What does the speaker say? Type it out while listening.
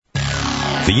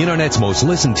the Internet's most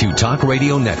listened to talk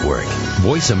radio network,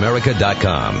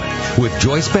 voiceamerica.com, with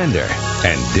Joyce Bender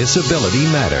and Disability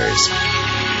Matters.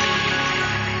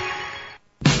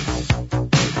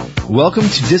 Welcome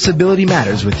to Disability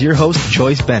Matters with your host,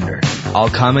 Joyce Bender. All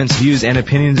comments, views, and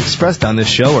opinions expressed on this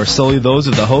show are solely those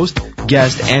of the host,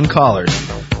 guest, and callers.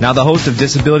 Now the host of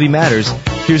Disability Matters,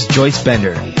 here's Joyce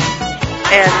Bender.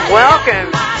 And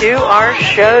welcome to our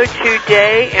show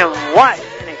today, and what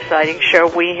an exciting show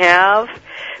we have,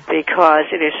 because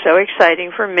it is so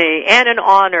exciting for me and an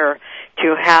honor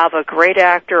to have a great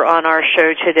actor on our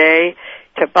show today,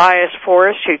 Tobias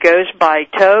Forrest, who goes by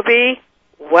Toby.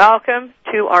 Welcome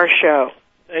to our show.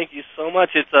 Thank you so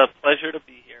much. It's a pleasure to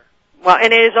be here. Well,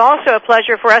 and it is also a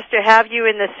pleasure for us to have you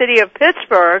in the city of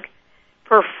Pittsburgh,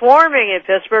 performing in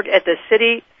Pittsburgh at the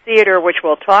City Theater, which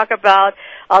we'll talk about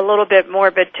a little bit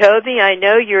more. But, Toby, I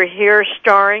know you're here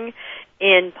starring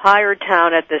in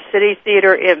Pyretown at the City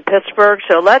Theater in Pittsburgh.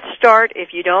 So let's start,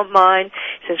 if you don't mind,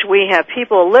 since we have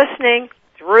people listening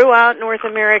throughout North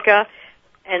America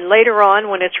and later on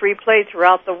when it's replayed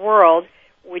throughout the world.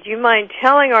 Would you mind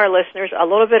telling our listeners a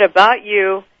little bit about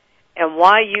you and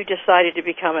why you decided to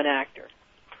become an actor?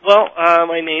 Well,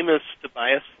 my name is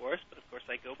Tobias Forrest, but of course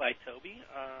I go by Toby.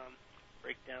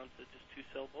 Break down to just two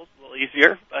syllables, a little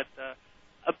easier. But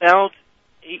about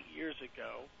 8 years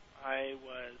ago, I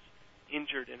was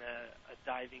injured in a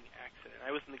diving accident.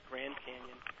 I was in the Grand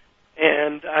Canyon,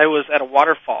 and I was at a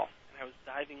waterfall. And I was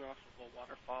diving off of a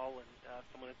waterfall, and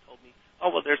someone had told me, oh,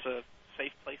 well, there's a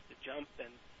safe place to jump,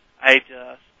 and I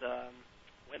just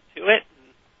went to it,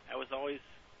 and I was always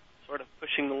sort of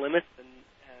pushing the limits, and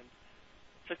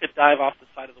took a dive off the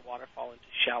side of the waterfall into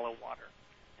shallow water,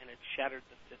 and it shattered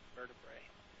the fifth vertebrae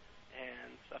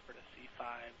and suffered a C5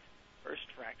 burst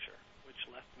fracture, which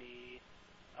left me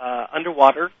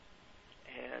underwater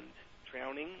and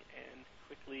drowning and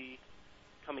quickly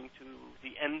coming to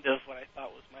the end of what I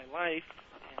thought was my life,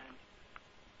 and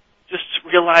just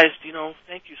realized,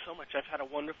 thank you so much. I've had a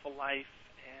wonderful life,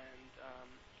 and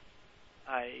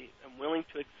I am willing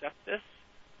to accept this,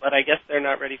 but I guess they're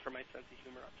not ready for my sense of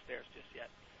humor upstairs just yet.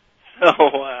 So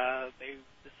they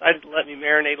decided to let me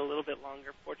marinate a little bit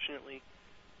longer. Fortunately,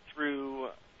 through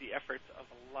the efforts of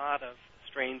a lot of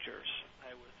strangers,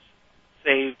 I was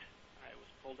saved, I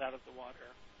was pulled out of the water,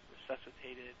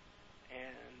 resuscitated,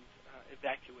 and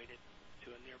evacuated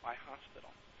to a nearby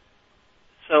hospital.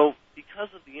 So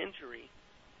because of the injury,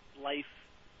 life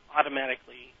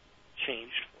automatically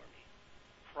changed for me.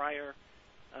 Prior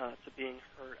to being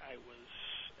hurt, I was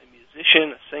a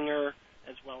musician, a singer,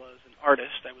 as well as an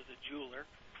artist. I was a jeweler,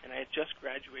 and I had just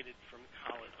graduated from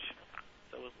college.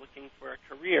 So I was looking for a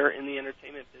career in the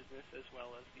entertainment business as well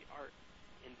as the art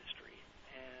industry.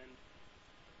 And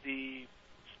the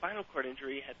spinal cord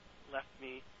injury had left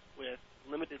me with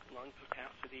limited lung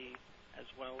capacity as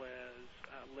well as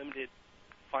limited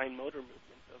fine motor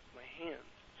movement of my hands.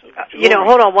 So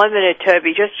hold on 1 minute,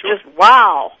 Toby. Just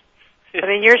wow. I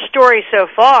mean, your story so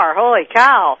far, holy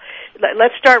cow.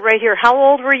 Let's start right here. How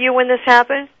old were you when this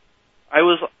happened? I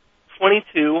was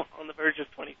 22, on the verge of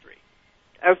 23.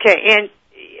 Okay,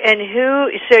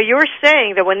 so you're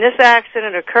saying that when this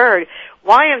accident occurred,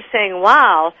 why I'm saying,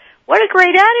 wow, what a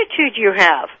great attitude you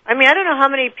have. I mean, I don't know how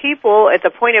many people at the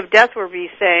point of death would be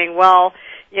saying, well,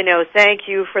 thank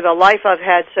you for the life I've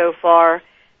had so far.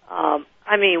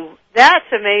 I mean, that's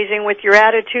amazing with your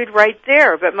attitude right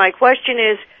there. But my question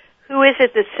is, who is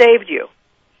it that saved you?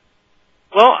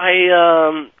 Well,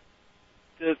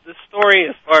 the story,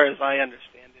 as far as I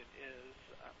understand it, is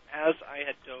as I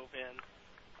had dove in,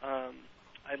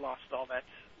 I lost all that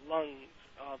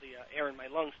all the air in my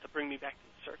lungs to bring me back to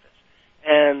the surface.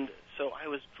 And so I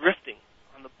was drifting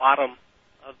on the bottom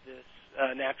of this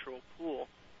natural pool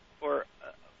for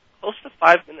close to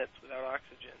 5 minutes without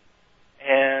oxygen.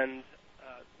 And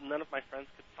none of my friends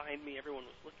could find me. Everyone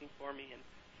was looking for me, and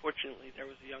fortunately, there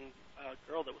was a young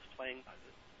girl that was playing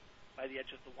by the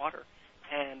edge of the water,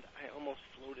 and I almost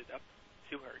floated up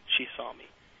to her. She saw me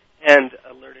and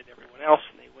alerted everyone else,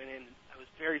 and they went in. I was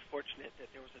very fortunate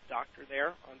that there was a doctor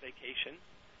there on vacation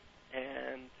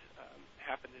and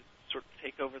happened to sort of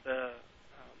take over the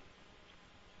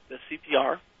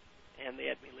CPR, and they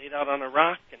had me laid out on a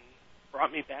rock and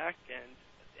brought me back, and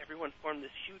everyone formed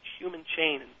this huge human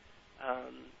chain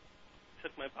and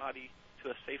took my body to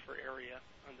a safer area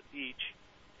on the beach,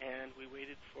 and we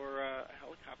waited for a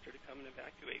helicopter to come and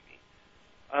evacuate me.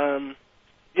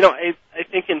 I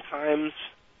think in times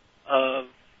of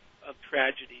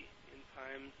tragedy, in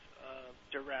times of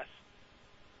duress,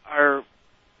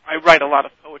 I write a lot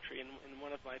of poetry. In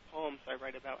one of my poems, I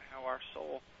write about how our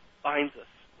soul binds us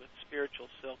with spiritual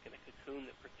silk in a cocoon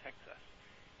that protects us.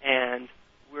 And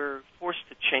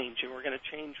change, and we're going to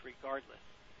change regardless.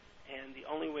 And the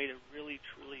only way to really,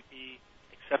 truly be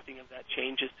accepting of that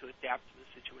change is to adapt to the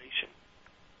situation.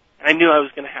 And I knew I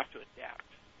was going to have to adapt.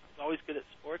 I was always good at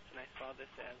sports, and I saw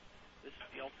this as this is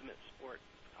the ultimate sport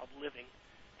called living,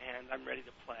 and I'm ready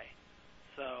to play.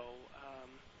 So,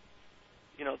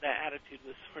 that attitude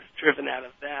was sort of driven out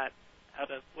of,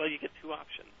 well, you get two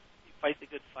options. You fight the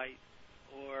good fight,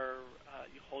 or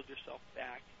you hold yourself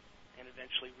back and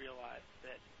eventually realize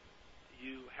that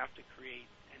you have to create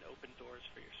and open doors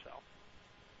for yourself.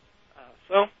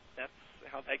 So that's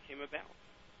how that came about.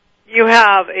 You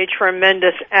have a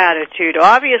tremendous attitude.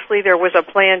 Obviously, there was a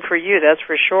plan for you, that's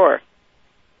for sure.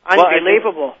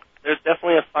 Unbelievable. Well, there's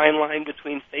definitely a fine line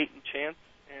between fate and chance,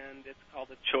 and it's called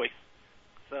a choice.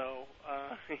 So,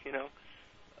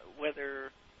 whether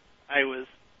I was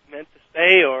meant to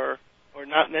stay or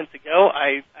not meant to go,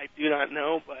 I do not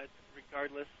know, but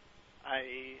regardless,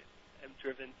 I am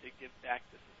driven to give back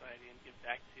to society and give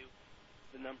back to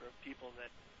the number of people that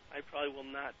I probably will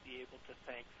not be able to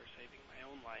thank for saving my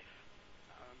own life.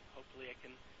 Hopefully I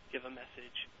can give a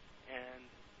message and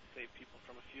save people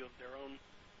from a few of their own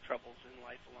troubles in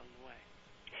life along the way.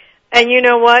 And you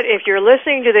know what? If you're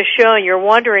listening to the show and you're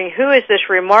wondering who is this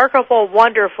remarkable,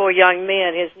 wonderful young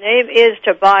man, his name is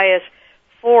Tobias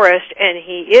Forrest, and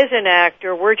he is an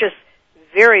actor. We're just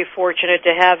very fortunate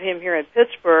to have him here in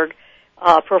Pittsburgh,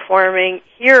 performing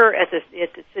here at the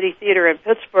City Theater in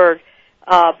Pittsburgh.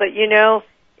 But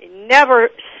it never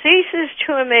ceases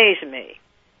to amaze me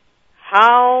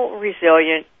how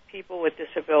resilient people with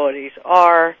disabilities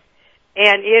are,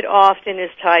 and it often is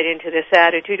tied into this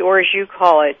attitude, or as you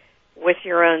call it, with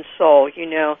your own soul.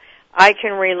 I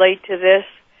can relate to this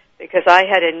because I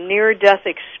had a near-death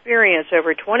experience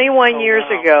over 21 years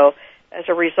ago as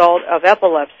a result of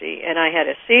epilepsy, and I had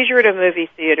a seizure at a movie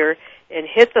theater and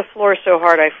hit the floor so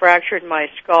hard I fractured my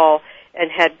skull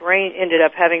and ended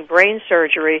up having brain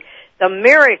surgery. The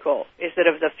miracle is that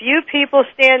of the few people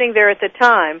standing there at the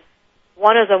time,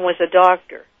 one of them was a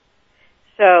doctor.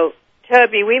 So,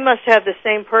 Toby, we must have the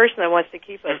same person that wants to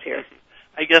keep us here.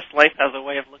 I guess life has a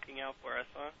way of looking out for us,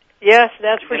 huh? Yes,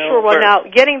 that's for sure. Well, now,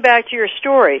 getting back to your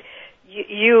story,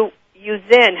 you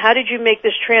then, how did you make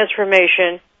this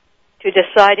transformation to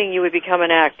deciding you would become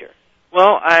an actor?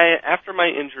 Well, after my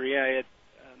injury, I had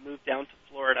moved down to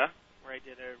Florida, where I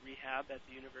did a rehab at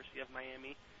the University of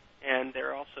Miami, and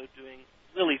they're also doing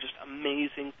really just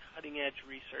amazing, cutting-edge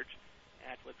research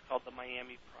at what's called the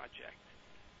Miami Project.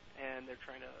 And they're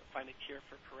trying to find a cure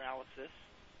for paralysis.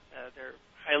 They're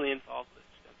highly involved with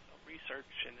stem cell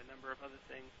research and a number of other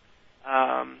things.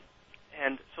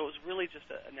 And so it was really just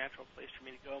a natural place for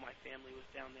me to go. My family was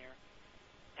down there.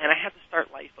 And I had to start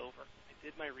life over. I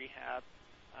did my rehab.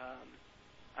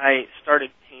 I started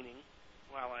painting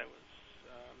while I was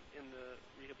in the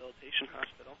rehabilitation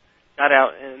hospital. Got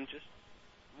out and just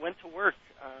went to work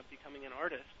becoming an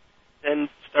artist. Then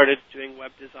started doing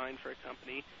web design for a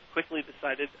company. Quickly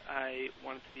decided I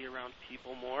wanted to be around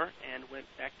people more and went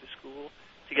back to school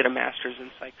to get a master's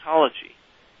in psychology.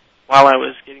 While I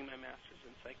was getting my master's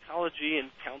in psychology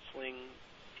and counseling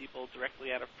people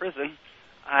directly out of prison,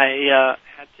 I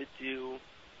had to do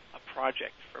a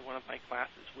project for one of my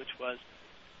classes, which was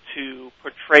to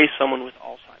portray someone with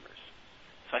Alzheimer's.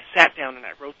 So I sat down and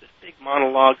I wrote this big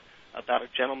monologue about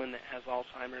a gentleman that has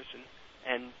Alzheimer's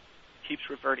and keeps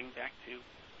reverting back to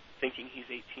thinking he's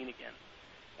 18 again.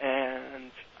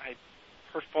 And I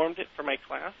performed it for my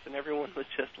class, and everyone was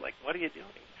just like, "What are you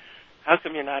doing? How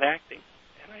come you're not acting?"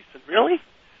 And I said, "Really?"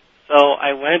 So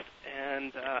I went,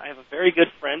 and I have a very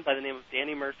good friend by the name of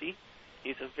Danny Murphy.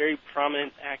 He's a very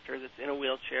prominent actor that's in a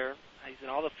wheelchair. He's in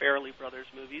all the Farrelly Brothers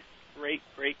movies. Great,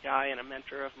 great guy and a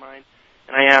mentor of mine.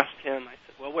 And I asked him, I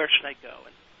said, "Well, where should I go?"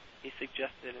 And he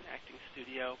suggested an acting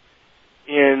studio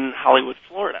in Hollywood,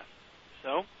 Florida.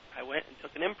 So I went and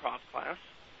took an improv class.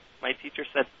 My teacher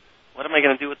said, "What am I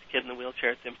going to do with the kid in the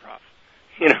wheelchair? It's improv."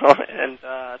 And it's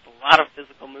a lot of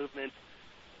physical movement.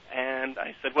 And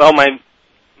I said, "Well,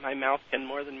 my mouth can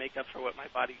more than make up for what my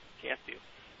body can't do."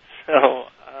 So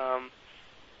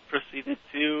proceeded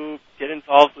to get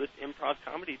involved with improv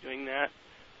comedy, doing that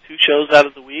 2 shows out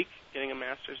of the week, getting a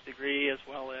master's degree as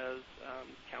well as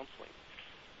counseling.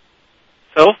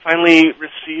 So finally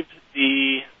received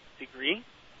the degree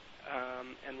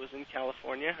and was in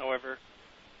California. However,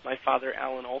 my father,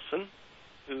 Alan Olson,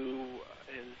 who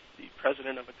is the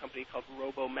president of a company called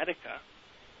RoboMedica,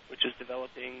 which is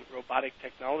developing robotic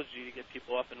technology to get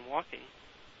people up and walking,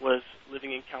 was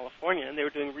living in California, and they were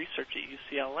doing research at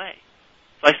UCLA.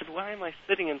 So I said, "Why am I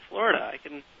sitting in Florida?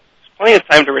 There's plenty of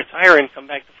time to retire and come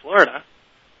back to Florida.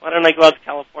 Why don't I go out to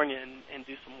California and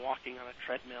do some walking on a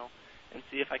treadmill and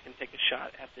see if I can take a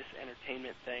shot at this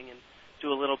entertainment thing and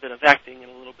do a little bit of acting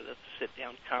and a little bit of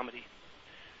sit-down comedy.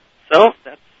 So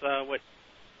that's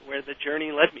where the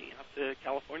journey led me up to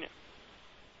California.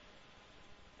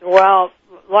 Well,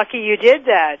 lucky you did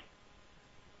that.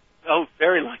 Oh,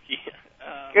 very lucky.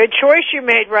 Good choice you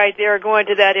made right there, going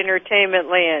to that entertainment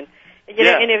land. You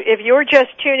know, and if you're just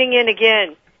tuning in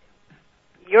again,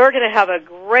 you're going to have a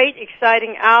great,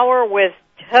 exciting hour with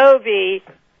Toby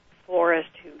Forrest,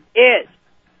 who is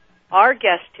our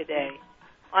guest today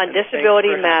on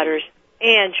Disability Matters,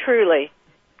 and truly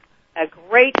a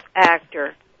great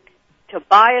actor.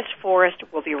 Tobias Forrest.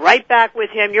 We'll be right back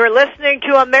with him. You're listening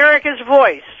to America's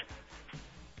Voice.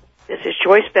 This is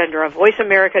Joyce Bender on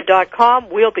VoiceAmerica.com.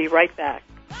 We'll be right back.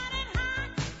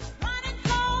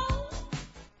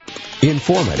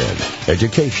 Informative,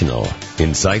 educational,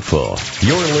 insightful.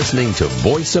 You're listening to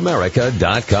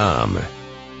VoiceAmerica.com.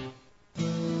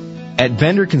 At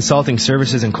Bender Consulting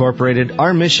Services Incorporated,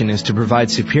 our mission is to provide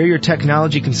superior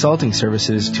technology consulting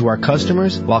services to our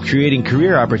customers while creating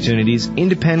career opportunities,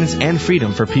 independence, and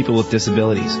freedom for people with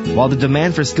disabilities. While the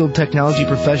demand for skilled technology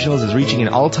professionals is reaching an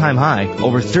all-time high,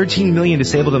 over 13 million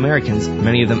disabled Americans,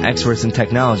 many of them experts in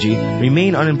technology,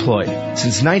 remain unemployed.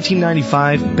 Since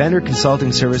 1995, Bender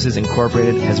Consulting Services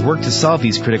Incorporated has worked to solve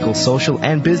these critical social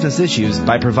and business issues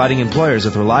by providing employers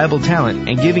with reliable talent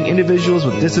and giving individuals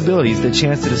with disabilities the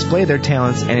chance to display their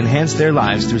talents and enhance their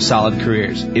lives through solid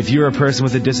careers. If you're a person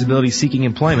with a disability seeking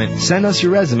employment, send us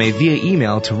your resume via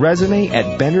email to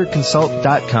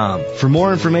resume@benderconsult.com. For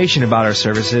more information about our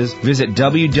services, visit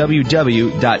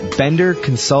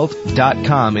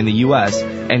www.benderconsult.com in the U.S.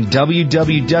 and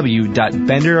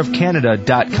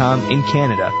www.benderofcanada.com in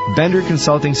Canada. Bender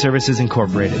Consulting Services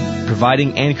Incorporated,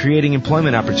 providing and creating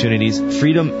employment opportunities,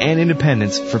 freedom, and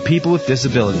independence for people with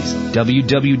disabilities.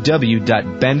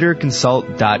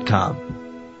 www.benderconsult.com.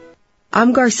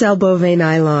 I'm Garcelle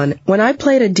Beauvais-Nylon. When I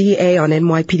played a DA on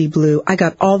NYPD Blue, I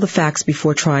got all the facts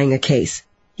before trying a case.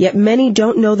 Yet many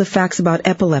don't know the facts about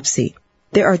epilepsy.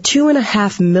 There are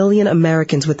 2.5 million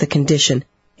Americans with the condition,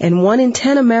 and 1 in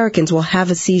 10 Americans will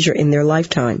have a seizure in their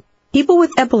lifetime. People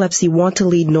with epilepsy want to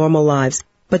lead normal lives,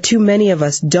 but too many of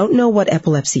us don't know what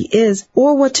epilepsy is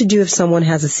or what to do if someone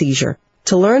has a seizure.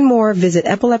 To learn more, visit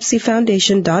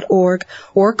epilepsyfoundation.org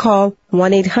or call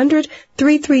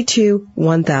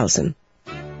 1-800-332-1000.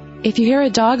 If you hear a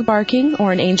dog barking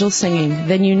or an angel singing,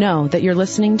 then you know that you're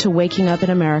listening to Waking Up in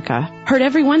America. Heard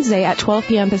every Wednesday at 12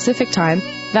 p.m. Pacific Time,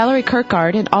 Valerie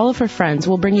Kirkgard and all of her friends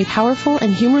will bring you powerful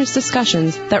and humorous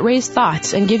discussions that raise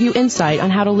thoughts and give you insight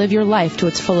on how to live your life to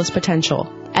its fullest potential.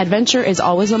 Adventure is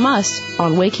always a must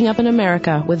on Waking Up in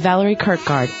America with Valerie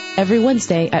Kirkgard every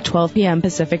Wednesday at 12 p.m.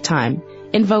 Pacific Time.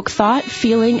 Invoke thought,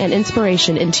 feeling, and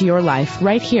inspiration into your life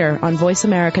right here on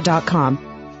VoiceAmerica.com.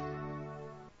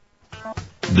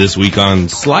 This week on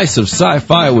Slice of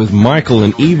Sci-Fi with Michael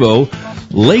and Evo,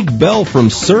 Lake Bell from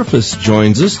Surface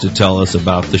joins us to tell us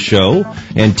about the show,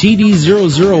 and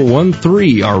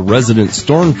TD0013, our resident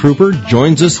stormtrooper,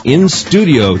 joins us in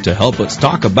studio to help us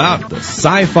talk about the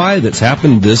sci-fi that's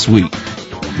happened this week.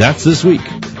 That's this week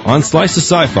on Slice of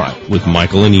Sci-Fi with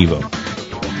Michael and Evo.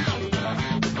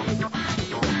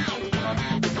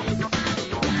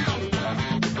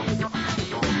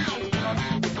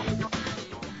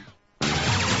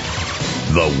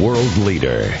 The world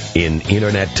leader in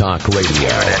Internet Talk Radio.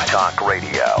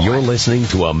 You're listening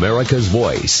to America's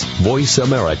Voice,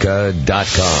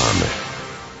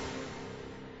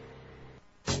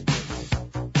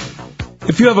 VoiceAmerica.com.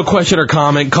 If you have a question or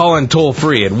comment, call in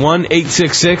toll-free at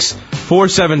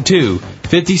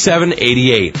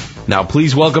 1-866-472-5788. Now,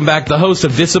 please welcome back the host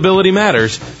of Disability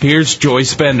Matters. Here's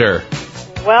Joyce Bender.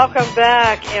 Welcome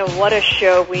back, and what a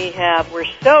show we have. We're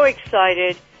so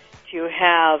excited to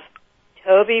have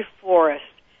Toby Forrest,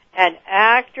 an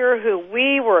actor who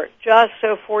we were just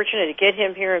so fortunate to get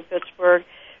him here in Pittsburgh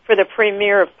for the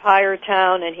premiere of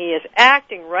Pyretown, and he is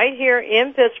acting right here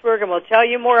in Pittsburgh, and we'll tell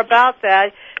you more about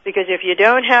that, because if you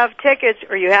don't have tickets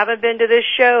or you haven't been to this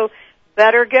show,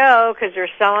 better go, because they're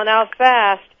selling out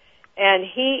fast. And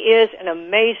he is an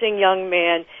amazing young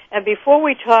man. And before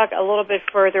we talk a little bit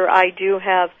further, I do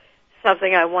have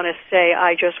something I want to say.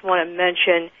 I just want to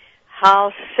mention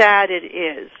how sad it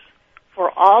is for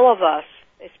all of us,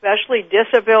 especially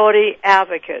disability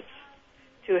advocates,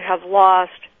 to have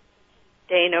lost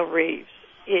Dana Reeves.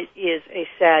 It is a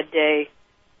sad day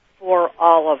for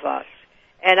all of us.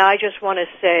 And I just want to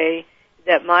say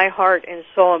that my heart and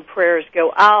soul and prayers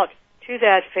go out to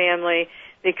that family,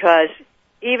 because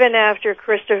even after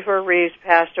Christopher Reeves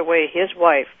passed away, his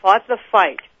wife fought the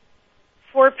fight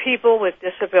for people with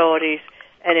disabilities,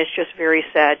 and it's just very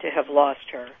sad to have lost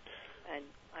her.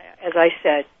 as I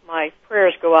said, my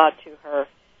prayers go out to her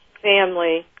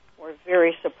family. We're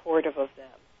very supportive of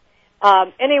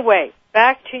them. Anyway,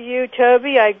 back to you,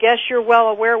 Toby. I guess you're well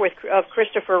aware of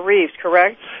Christopher Reeves,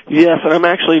 correct? Yes, and I'm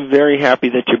actually very happy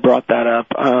that you brought that up.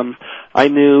 I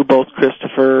knew both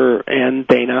Christopher and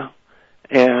Dana,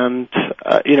 and,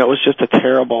 it was just a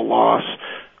terrible loss.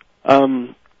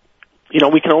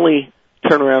 We can only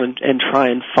turn around and try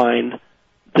and find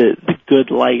the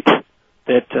good light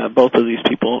that both of these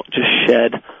people just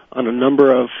shed on a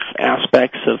number of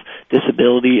aspects of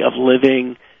disability, of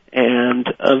living, and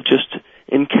of just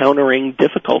encountering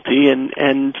difficulty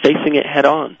and facing it head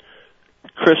on.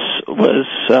 Chris was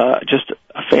just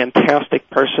a fantastic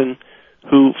person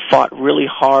who fought really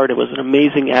hard. It was an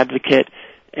amazing advocate,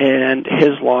 and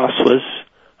his loss was,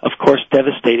 of course,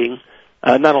 devastating,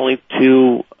 not only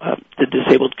to the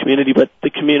disabled community, but the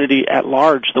community at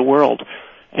large, the world,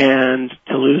 and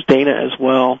to lose Dana as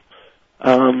well.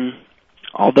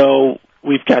 Although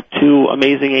we've got two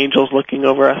amazing angels looking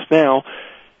over us now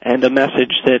and a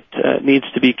message that needs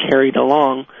to be carried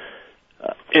along,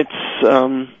 it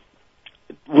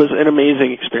was an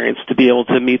amazing experience to be able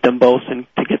to meet them both and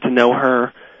to get to know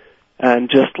her. And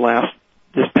just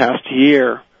this past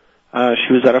year,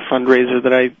 she was at a fundraiser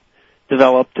that I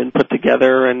developed and put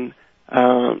together, and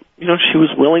she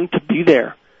was willing to be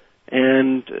there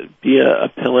and be a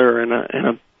pillar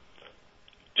and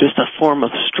just a form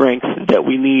of strength that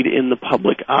we need in the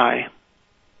public eye.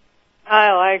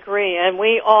 Oh, I agree, and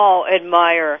we all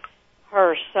admire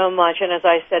her so much, and as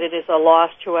I said, it is a loss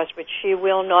to us, but she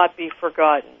will not be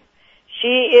forgotten. She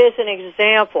is an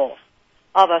example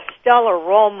of a stellar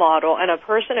role model and a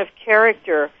person of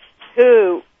character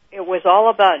who, it was all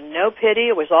about no pity,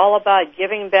 it was all about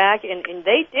giving back, and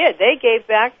they did. They gave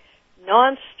back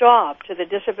nonstop to the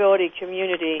disability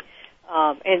community,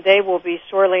 and they will be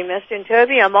sorely missed. And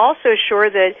Toby, I'm also sure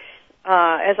that,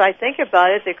 as I think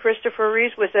about it, that Christopher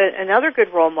Reeves was another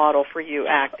good role model for you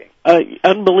acting.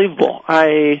 Unbelievable.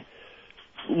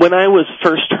 When I was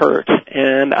first hurt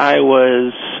and I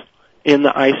was in the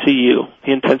ICU,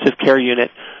 the intensive care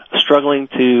unit, struggling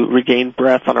to regain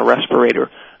breath on a respirator,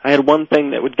 I had one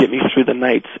thing that would get me through the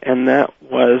nights, and that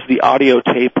was the audio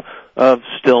tape of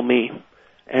Still Me.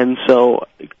 And so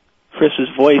Chris's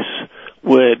voice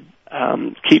would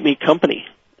keep me company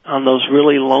on those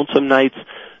really lonesome nights,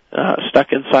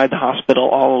 stuck inside the hospital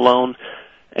all alone.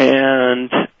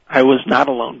 And I was not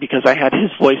alone because I had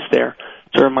his voice there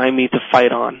to remind me to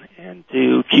fight on and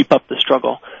to keep up the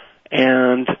struggle.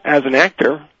 And as an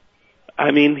actor,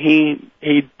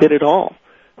 he did it all.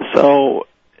 So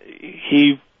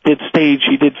he did stage,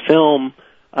 he did film,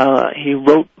 he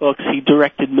wrote books, he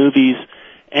directed movies,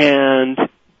 and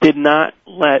did not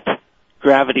let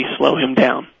gravity slow him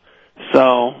down.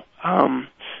 So,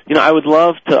 I would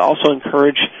love to also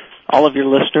encourage all of your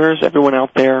listeners, everyone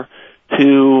out there,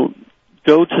 to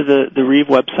go to the Reeve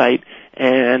website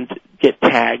and get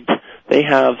tagged. They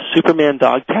have Superman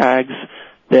dog tags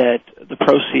that the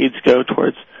proceeds go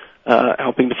towards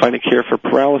helping to find a cure for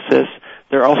paralysis.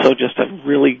 They're also just a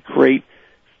really great,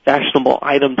 fashionable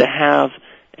item to have,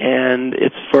 and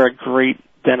it's for a great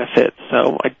benefit.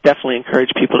 So I definitely encourage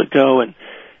people to go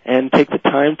and take the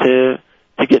time to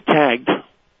get tagged.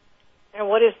 And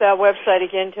what is that website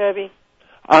again, Toby?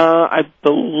 I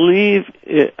believe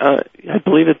it's.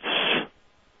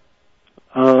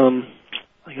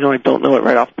 I don't know it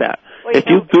right off the bat. Well, if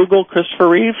you Google Christopher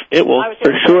Reeve, it will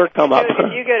for sure come up.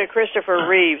 If you go to Christopher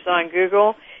Reeves on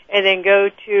Google and then go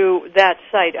to that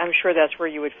site, I'm sure that's where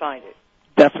you would find it.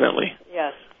 Definitely.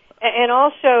 Yes. And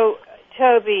also,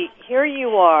 Toby, here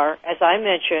you are, as I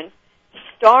mentioned,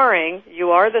 starring.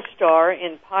 You are the star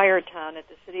in Pyretown at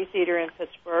the City Theater in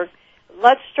Pittsburgh.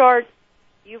 Let's start.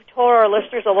 You've told our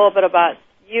listeners a little bit about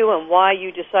you and why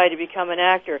you decided to become an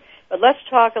actor. But let's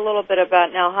talk a little bit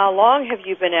about now, how long have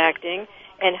you been acting,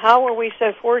 and how were we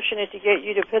so fortunate to get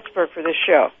you to Pittsburgh for this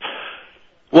show?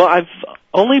 Well, I've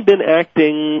only been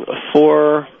acting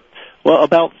for,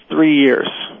 about 3 years.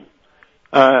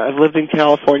 I've lived in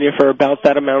California for about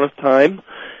that amount of time,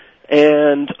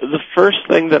 and the first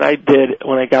thing that I did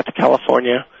when I got to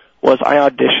California was I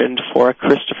auditioned for a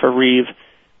Christopher Reeve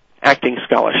acting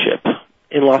scholarship.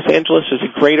 In Los Angeles, there's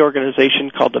a great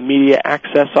organization called the Media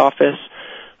Access Office,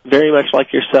 very much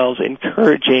like yourselves,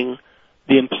 encouraging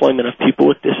the employment of people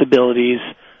with disabilities,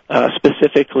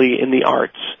 specifically in the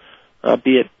arts,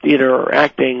 be it theater or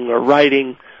acting or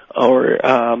writing or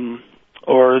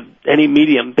any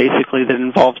medium, basically, that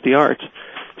involves the arts.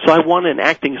 So I won an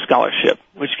acting scholarship,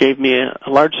 which gave me a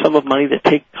large sum of money to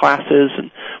take classes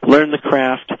and learn the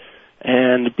craft,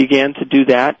 and began to do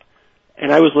that.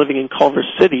 And I was living in Culver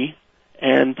City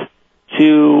and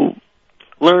to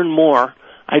learn more,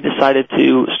 I decided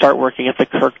to start working at the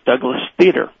Kirk Douglas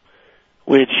Theater,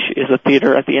 which is a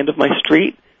theater at the end of my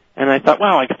street. And I thought,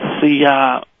 wow, I could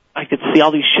see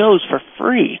all these shows for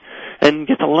free and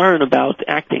get to learn about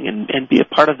acting and be a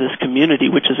part of this community,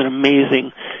 which is an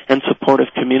amazing and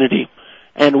supportive community.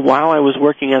 And while I was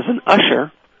working as an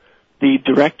usher, the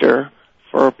director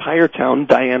for Pyretown,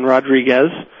 Diane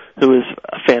Rodriguez, who is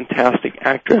a fantastic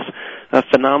actress, a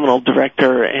phenomenal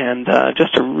director, and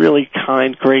just a really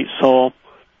kind, great soul,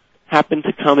 happened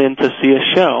to come in to see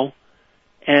a show,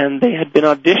 and they had been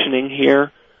auditioning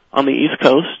here on the East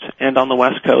Coast and on the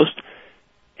West Coast,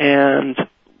 and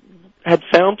had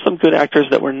found some good actors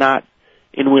that were not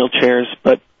in wheelchairs,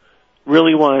 but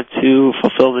really wanted to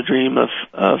fulfill the dream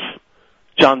of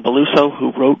John Beluso,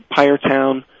 who wrote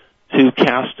Pyretown, to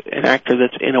cast an actor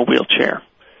that's in a wheelchair.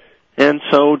 And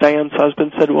so Diane's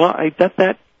husband said, well, I bet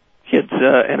that kid's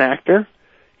an actor.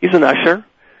 He's an usher.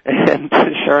 And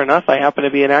sure enough, I happen to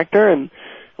be an actor and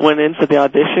went in for the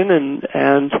audition,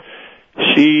 and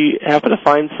she happened to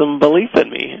find some belief in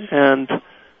me and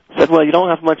said, well, you don't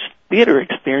have much theater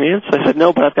experience. I said,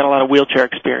 no, but I've got a lot of wheelchair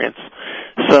experience.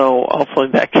 So hopefully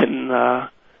that can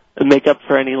make up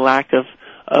for any lack of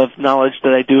knowledge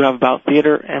that I do have about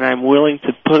theater, and I'm willing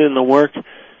to put in the work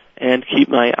and keep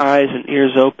my eyes and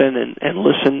ears open and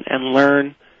listen and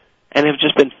learn, and have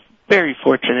just been very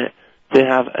fortunate to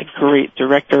have a great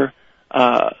director,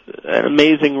 an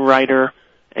amazing writer,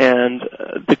 and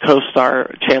the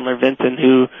co-star Chandler Vinton,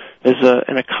 who is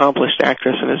an accomplished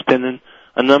actress and has been in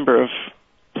a number of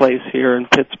plays here in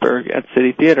Pittsburgh at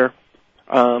City Theater,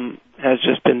 has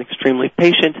just been extremely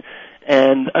patient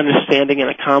and understanding and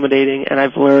accommodating, and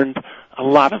I've learned a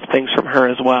lot of things from her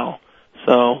as well.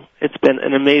 So it's been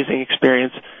an amazing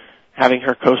experience having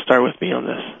her co-star with me on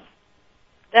this.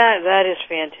 That is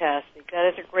fantastic.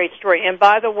 That is a great story. And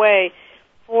by the way,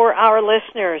 for our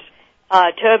listeners,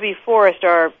 Toby Forrest,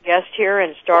 our guest here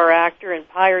and star actor in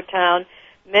Pyretown,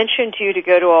 mentioned to you to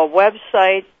go to our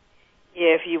website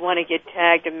if you want to get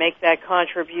tagged and make that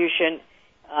contribution.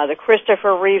 The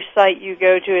Christopher Reeve site you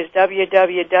go to is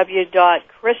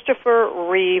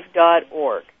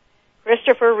www.christopherreeve.org.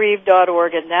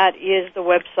 ChristopherReeve.org, and that is the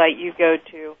website you go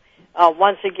to.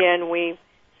 Once again, we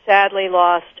sadly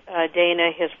lost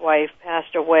Dana, his wife,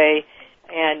 passed away,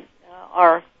 and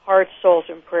our hearts, souls,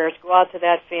 and prayers go out to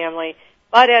that family.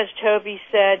 But as Toby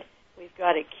said, we've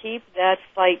got to keep that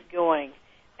fight going.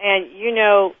 And you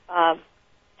know,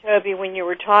 Toby, when you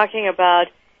were talking about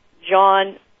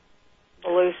John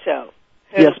Beluso,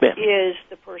 who yes, ma'am. is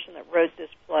the person that wrote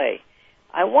this play,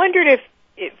 I wondered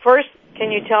first,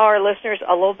 can you tell our listeners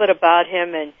a little bit about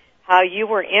him and how you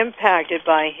were impacted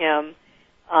by him?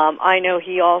 I know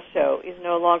he also is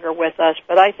no longer with us,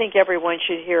 but I think everyone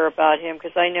should hear about him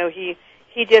because I know he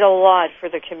did a lot for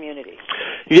the community.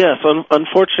 Yes,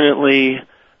 unfortunately,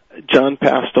 John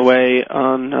passed away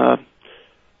on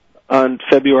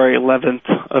February 11th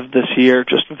of this year,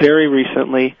 just very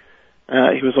recently.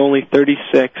 He was only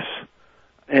 36,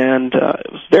 and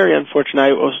it was very unfortunate.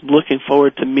 I was looking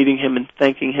forward to meeting him and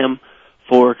thanking him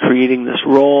for creating this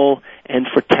role and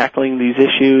for tackling these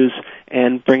issues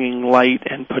and bringing light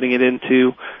and putting it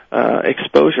into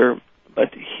exposure.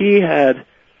 But he had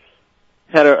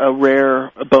a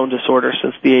rare bone disorder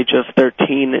since the age of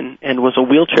 13 and was a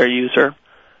wheelchair user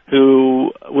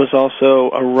who was also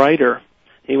a writer.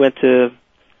 He went to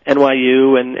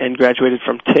NYU and graduated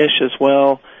from Tisch as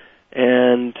well,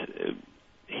 and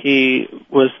he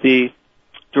was the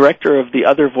director of the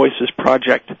Other Voices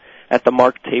project at the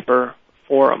Mark Taper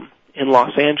Forum in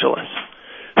Los Angeles.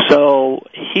 So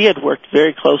he had worked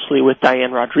very closely with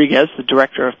Diane Rodriguez, the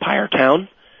director of Pyretown,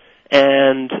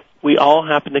 and we all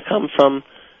happened to come from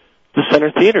the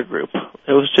Center Theater Group.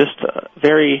 It was just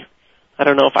very, I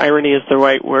don't know if irony is the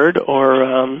right word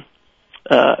or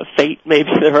fate may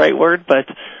be the right word, but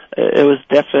it was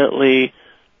definitely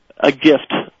a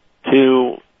gift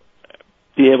to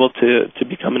be able to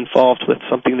become involved with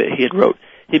something that he had wrote.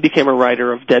 He became a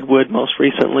writer of Deadwood most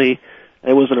recently.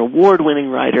 He was an award-winning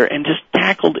writer and just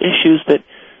tackled issues that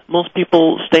most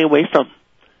people stay away from.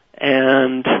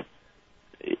 And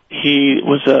he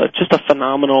was just a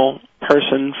phenomenal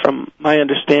person from my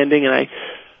understanding, and I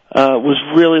was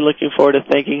really looking forward to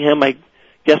thanking him. I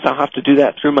guess I'll have to do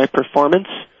that through my performance.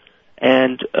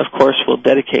 And, of course, we'll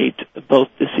dedicate both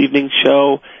this evening's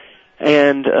show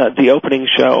and the opening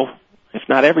show, if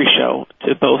not every show,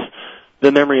 to both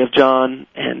the memory of John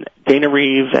and Dana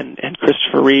Reeve and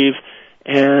Christopher Reeve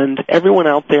and everyone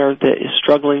out there that is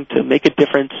struggling to make a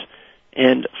difference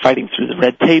and fighting through the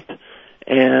red tape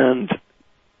and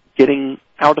getting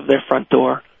out of their front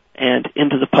door and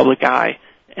into the public eye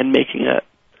and making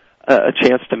a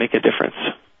chance to make a difference.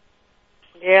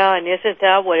 Yeah, and isn't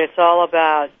that what it's all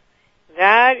about?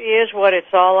 That is what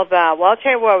it's all about. Well, I'll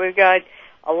tell you what, we've got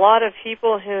a lot of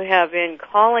people who have been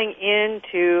calling in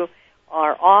to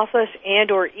our office and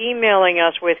or emailing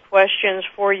us with questions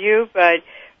for you, but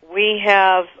we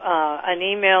have an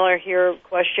emailer here,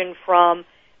 question from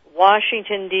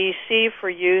Washington, D.C. for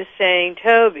you saying,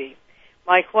 Toby,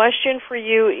 my question for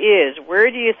you is,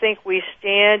 where do you think we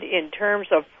stand in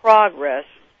terms of progress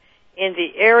in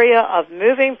the area of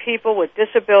moving people with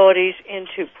disabilities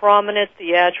into prominent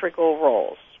theatrical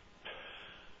roles?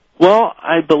 Well,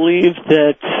 I believe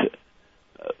that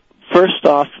first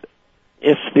off,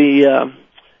 if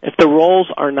the roles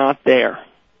are not there,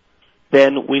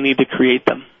 then we need to create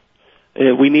them.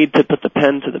 We need to put the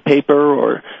pen to the paper,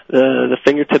 or the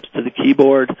fingertips to the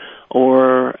keyboard,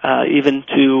 or even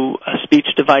to a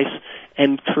speech device,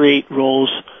 and create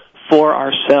roles for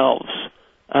ourselves.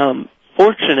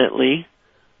 Fortunately,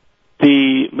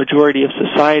 the majority of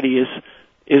society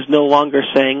is no longer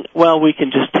saying, well, we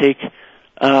can just take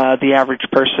the average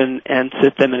person and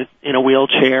sit them in a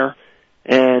wheelchair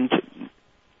and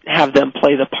have them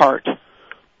play the part.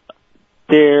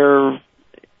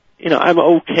 I'm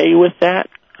okay with that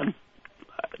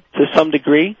to some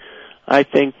degree. I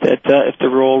think that if the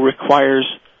role requires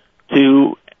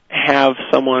to have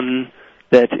someone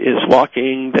that is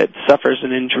walking, that suffers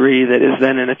an injury, that is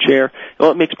then in a chair,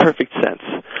 well, it makes perfect sense.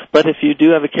 But if you do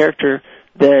have a character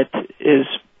that is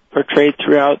portrayed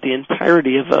throughout the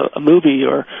entirety of a movie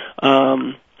or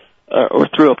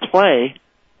through a play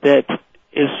that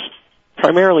is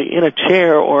primarily in a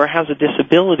chair or has a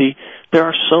disability, there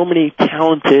are so many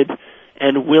talented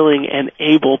and willing and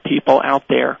able people out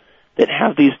there that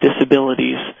have these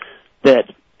disabilities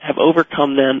that have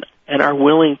overcome them and are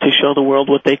willing to show the world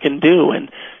what they can do.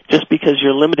 And just because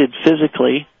you're limited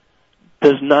physically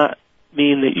does not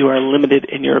mean that you are limited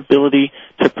in your ability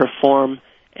to perform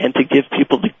and to give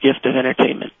people the gift of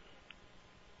entertainment.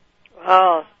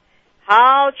 Oh,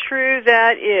 how true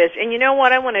that is. And you know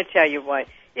what? I want to tell you what.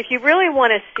 If you really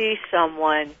want to see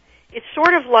someone, it's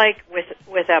sort of like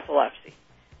with epilepsy.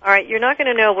 All right, you're not going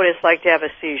to know what it's like to have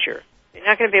a seizure. You're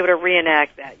not going to be able to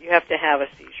reenact that. You have to have a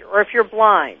seizure. Or if you're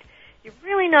blind, you're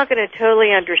really not going to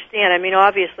totally understand. I mean,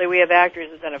 obviously, we have actors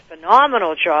who've done a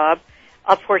phenomenal job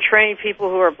of portraying people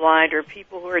who are blind or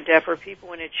people who are deaf or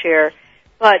people in a chair.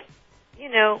 But, you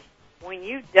know, when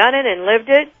you've done it and lived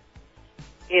it,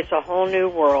 it's a whole new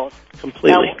world.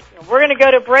 Completely. Now, we're going to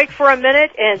go to break for a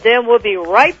minute, and then we'll be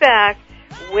right back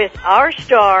with our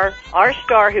star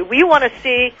who we want to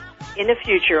see in the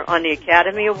future on the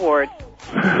Academy Awards,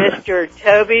 Mr.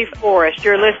 Toby Forrest.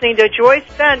 You're listening to Joyce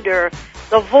Bender,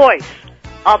 the voice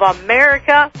of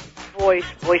America,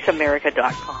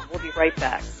 voiceamerica.com. We'll be right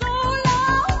back.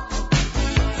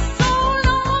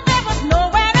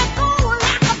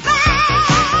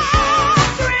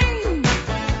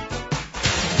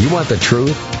 You want the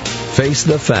truth? Face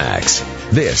the facts.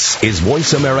 This is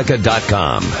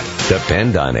voiceamerica.com.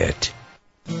 Depend on it.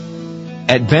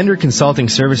 At Bender Consulting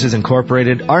Services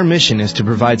Incorporated, our mission is to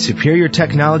provide superior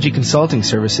technology consulting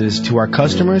services to our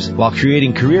customers while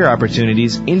creating career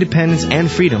opportunities, independence, and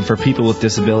freedom for people with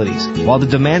disabilities. While the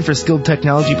demand for skilled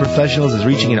technology professionals is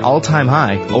reaching an all-time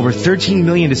high, over 13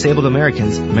 million disabled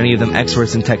Americans, many of them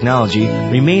experts in technology,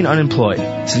 remain unemployed.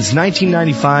 Since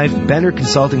 1995, Bender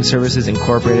Consulting Services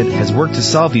Incorporated has worked to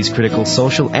solve these critical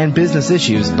social and business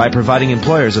issues by providing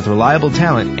employers with reliable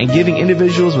talent and giving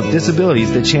individuals with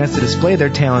disabilities the chance to display their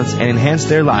talents and enhance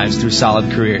their lives through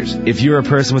solid careers. If you're a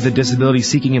person with a disability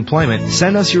seeking employment,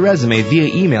 send us your resume via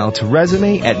email to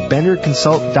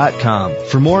resume@benderconsult.com.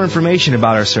 For more information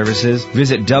about our services,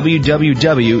 visit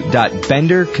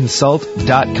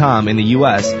www.benderconsult.com in the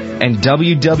U.S. and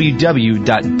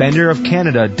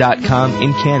www.benderofcanada.com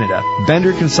in Canada.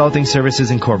 Bender Consulting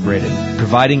Services Incorporated,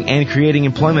 providing and creating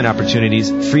employment opportunities,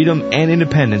 freedom, and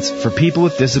independence for people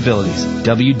with disabilities.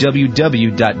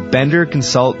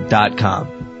 www.benderconsult.com.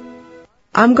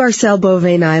 I'm Garcelle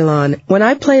Beauvais-Nylon. When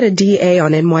I played a DA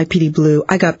on NYPD Blue,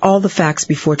 I got all the facts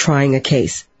before trying a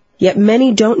case. Yet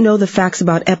many don't know the facts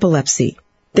about epilepsy.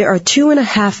 There are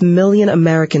 2.5 million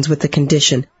Americans with the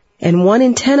condition, and 1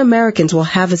 in 10 Americans will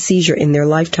have a seizure in their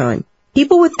lifetime.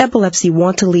 People with epilepsy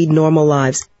want to lead normal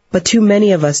lives, but too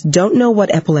many of us don't know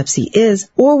what epilepsy is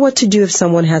or what to do if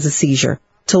someone has a seizure.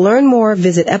 To learn more,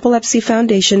 visit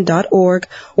epilepsyfoundation.org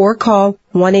or call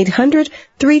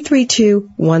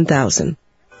 1-800-332-1000.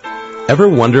 Ever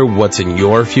wonder what's in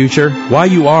your future? Why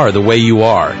you are the way you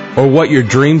are? Or what your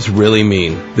dreams really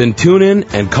mean? Then tune in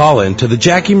and call in to the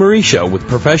Jackie Marie Show with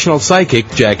professional psychic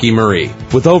Jackie Marie.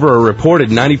 With over a reported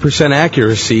 90%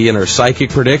 accuracy in her psychic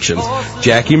predictions,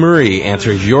 Jackie Marie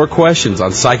answers your questions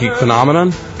on psychic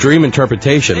phenomenon, dream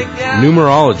interpretation,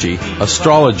 numerology,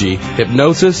 astrology,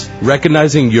 hypnosis,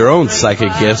 recognizing your own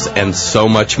psychic gifts, and so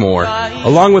much more.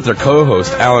 Along with her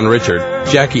co-host, Alan Richard,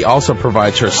 Jackie also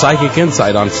provides her psychic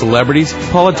insight on celebrities,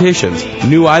 politicians,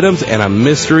 new items, and a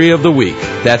mystery of the week.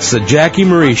 That's the Jackie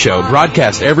Marie Show,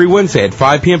 broadcast every Wednesday at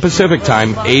 5 p.m. Pacific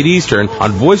Time, 8 Eastern,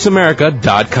 on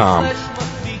voiceamerica.com.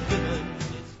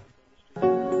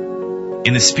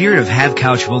 In the spirit of Have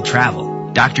Couch Will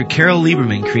Travel, Dr. Carol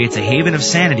Lieberman creates a haven of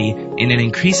sanity in an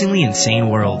increasingly insane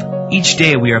world. Each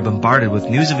day we are bombarded with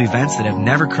news of events that have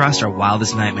never crossed our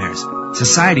wildest nightmares.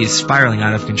 Society is spiraling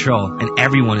out of control, and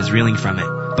everyone is reeling from it.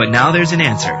 But now there's an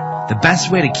answer. The best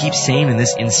way to keep sane in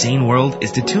this insane world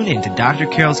is to tune in to Dr.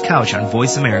 Carol's Couch on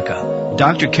Voice America.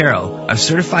 Dr. Carol, a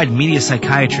certified media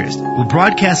psychiatrist, will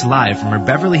broadcast live from her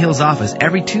Beverly Hills office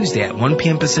every Tuesday at 1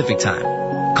 p.m. Pacific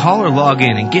Time. Call or log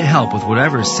in and get help with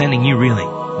whatever is sending you reeling,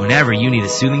 whenever you need a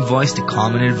soothing voice to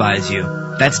calm and advise you.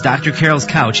 That's Dr. Carol's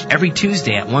Couch every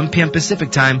Tuesday at 1 p.m.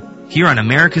 Pacific Time, here on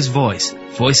America's Voice,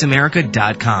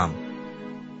 voiceamerica.com.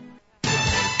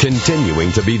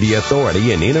 Continuing to be the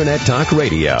authority in Internet Talk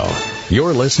Radio.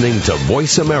 You're listening to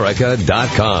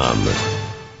voiceamerica.com.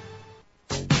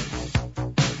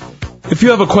 If you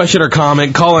have a question or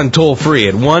comment, call in toll-free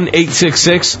at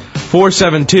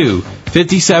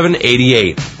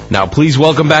 1-866-472-5788. Now, please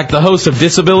welcome back the host of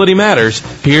Disability Matters.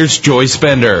 Here's Joyce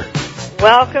Bender.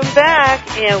 Welcome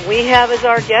back, and we have as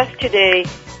our guest today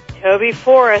Toby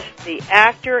Forrest, the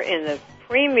actor in the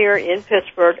premiere in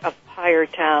Pittsburgh of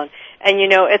Pyretown. And, you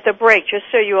know, at the break, just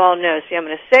so you all know, see, I'm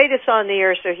going to say this on the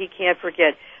air so he can't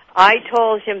forget. I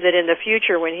told him that in the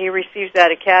future, when he receives that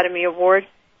Academy Award,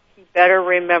 he better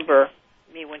remember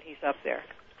me when he's up there.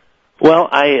 Well,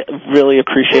 I really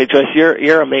appreciate it, Joyce.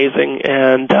 You're amazing,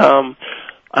 and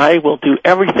I will do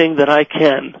everything that I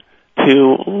can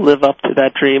to live up to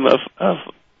that dream of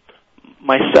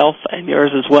myself and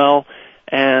yours as well.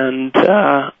 And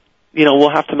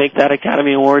we'll have to make that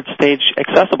Academy Award stage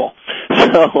accessible. So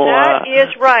that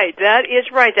is right. That is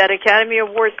right. That Academy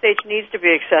Award stage needs to be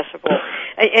accessible.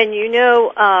 And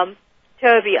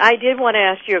Toby, I did want to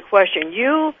ask you a question.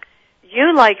 You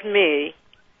like me,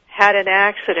 had an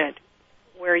accident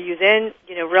where you then,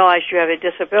 realized you have a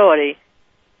disability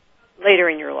later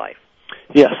in your life.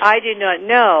 Yes. I did not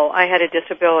know I had a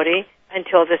disability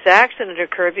until this accident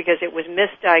occurred because it was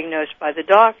misdiagnosed by the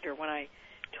doctor. When I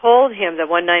told him that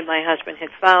one night my husband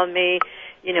had found me,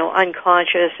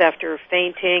 unconscious after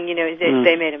fainting,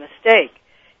 they made a mistake.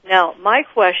 Now, my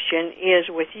question is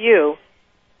with you,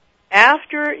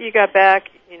 after you got back,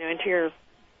 into your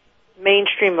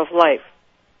mainstream of life,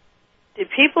 did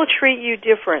people treat you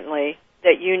differently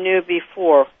that you knew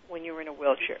before when you were in a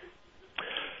wheelchair?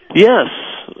 Yes,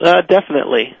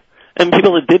 definitely. And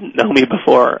people that didn't know me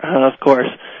before, of course.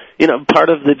 Part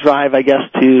of the drive, I guess,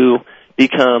 to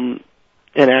become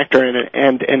an actor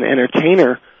and an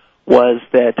entertainer was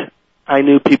that I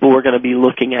knew people were going to be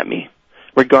looking at me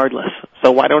regardless. So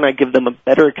why don't I give them a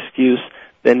better excuse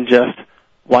than just,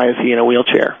 why is he in a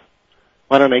wheelchair?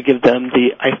 Why don't I give them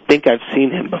I think I've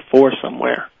seen him before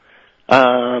somewhere,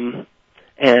 and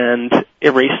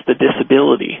erase the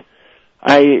disability.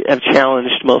 I have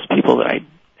challenged most people that I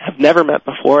have never met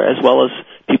before, as well as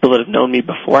people that have known me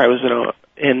before I was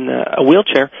in a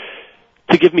wheelchair,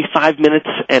 to give me 5 minutes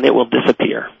and it will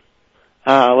disappear.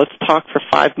 Let's talk for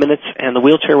 5 minutes and the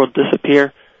wheelchair will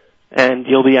disappear, and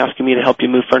you'll be asking me to help you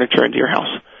move furniture into your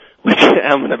house, which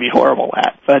I'm going to be horrible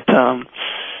at. But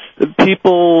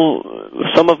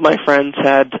some of my friends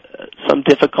had some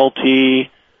difficulty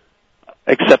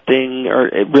accepting or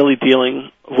really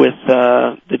dealing with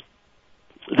the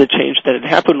change that had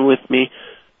happened with me,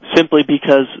 simply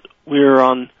because we were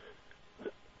on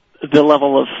the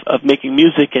level of making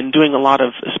music and doing a lot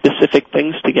of specific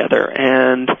things together.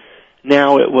 And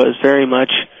now it was very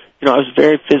much, I was a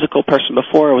very physical person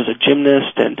before. I was a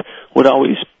gymnast and would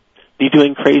always be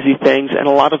doing crazy things. And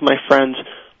a lot of my friends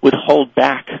would hold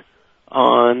back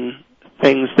on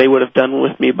things they would have done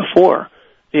with me before.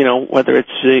 Whether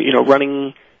it's,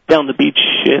 running down the beach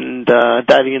and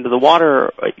diving into the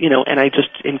water, and I just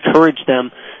encourage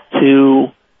them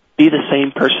to be the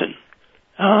same person.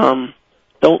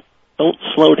 Don't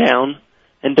slow down,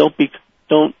 and be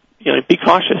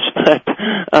cautious, but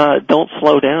don't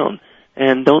slow down,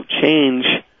 and don't change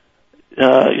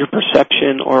your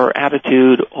perception or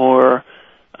attitude or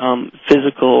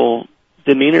physical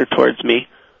demeanor towards me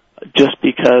just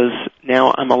because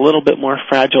now I'm a little bit more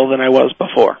fragile than I was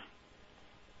before.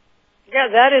 Yeah,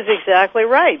 that is exactly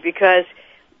right, because,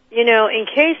 you know, in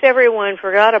case everyone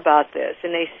forgot about this,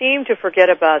 and they seem to forget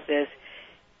about this,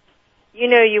 you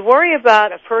know, you worry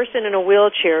about a person in a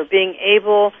wheelchair being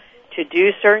able to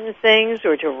do certain things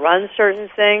or to run certain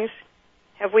things.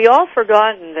 Have we all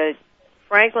forgotten that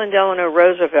Franklin Delano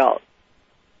Roosevelt,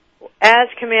 as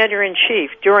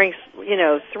Commander-in-Chief during, you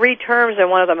know, 3 terms in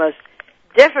one of the most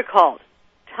difficult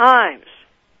times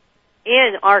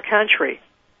in our country,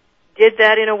 did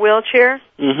that in a wheelchair?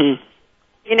 Mm-hmm.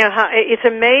 You know, it's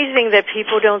amazing that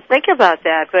people don't think about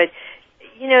that, but,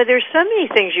 you know, there's so many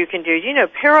things you can do. You know,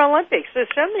 Paralympics, there's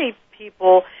so many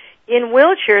people in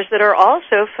wheelchairs that are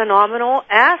also phenomenal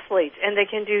athletes, and they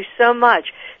can do so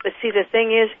much. But see, the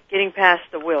thing is getting past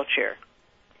the wheelchair.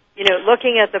 You know,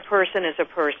 looking at the person as a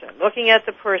person, looking at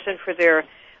the person for their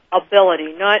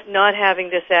ability, not having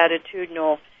this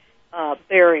attitudinal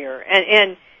barrier.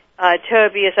 And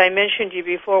Toby, as I mentioned to you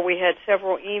before, we had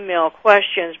several email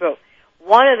questions, but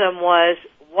one of them was,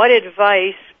 what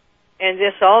advice, and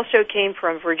this also came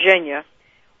from Virginia,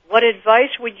 what advice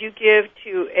would you give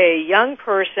to a young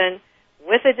person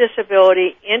with a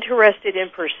disability interested in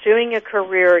pursuing a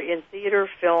career in theater,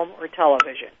 film, or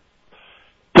television?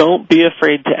 Don't be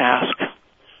afraid to ask.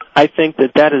 I think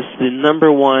that is the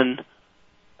number one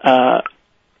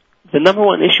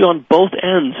issue on both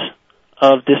ends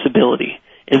of disability,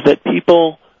 is that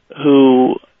people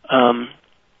who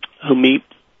meet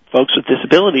folks with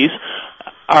disabilities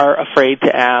are afraid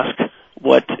to ask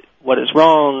what is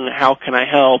wrong, how can I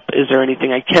help, is there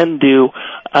anything I can do,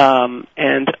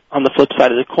 and on the flip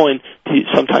side of the coin,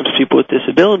 sometimes people with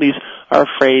disabilities are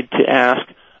afraid to ask,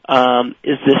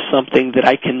 is this something that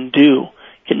I can do?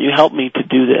 Can you help me to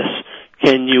do this?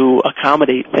 Can you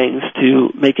accommodate things to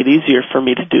make it easier for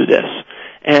me to do this?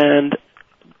 And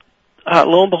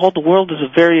lo and behold, the world is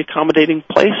a very accommodating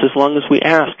place as long as we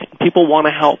ask. People want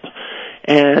to help.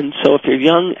 And so if you're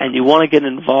young and you want to get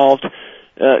involved,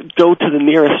 go to the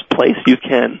nearest place you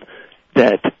can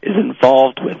that is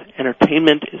involved with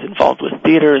entertainment, is involved with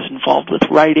theater, is involved with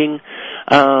writing.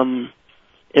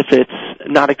 If it's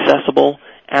not accessible,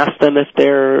 ask them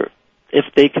if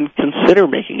they can consider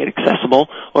making it accessible,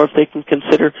 or if they can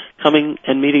consider coming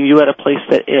and meeting you at a place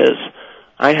that is.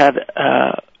 I had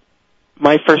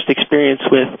my first experience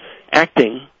with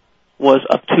acting was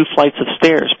up 2 flights of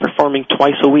stairs, performing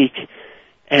twice a week,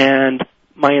 and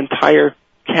my entire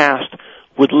cast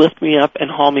would lift me up and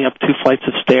haul me up 2 flights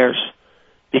of stairs,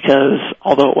 because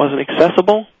although it wasn't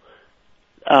accessible,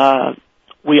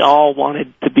 we all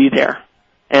wanted to be there,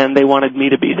 and they wanted me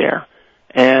to be there,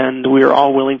 and we were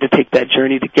all willing to take that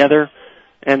journey together,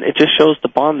 and it just shows the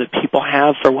bond that people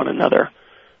have for one another.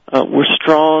 We're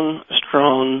strong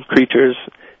creatures,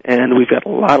 and we've got a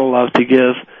lot of love to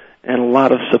give and a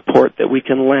lot of support that we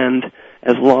can lend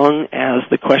as long as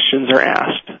the questions are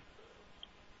asked.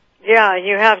 Yeah,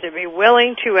 you have to be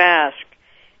willing to ask.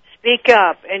 Speak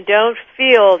up, and don't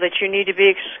feel that you need to be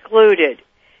excluded.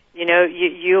 You know,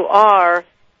 you are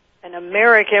an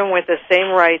American with the same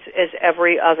rights as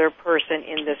every other person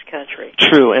in this country.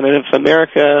 True, and if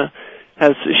America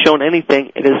has shown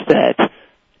anything, it is that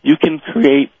you can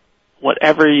create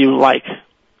whatever you like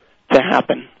to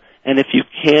happen. And if you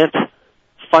can't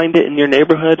find it in your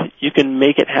neighborhood, you can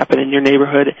make it happen in your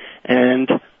neighborhood. And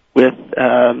with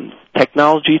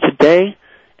technology today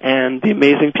and the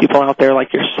amazing people out there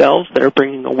like yourselves that are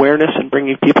bringing awareness and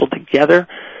bringing people together,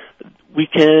 we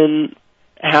can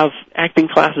have acting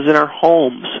classes in our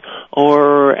homes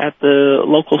or at the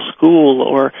local school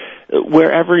or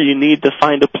wherever you need to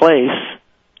find a place.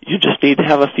 You just need to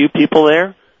have a few people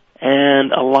there,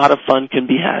 and a lot of fun can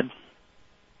be had.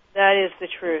 That is the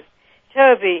truth.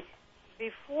 Toby,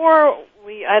 before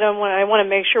I want to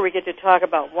make sure we get to talk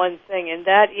about one thing, and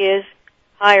that is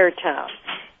Pyretown.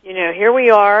 You know, here we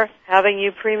are having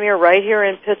you premiere right here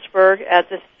in Pittsburgh at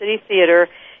the City Theater.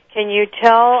 Can you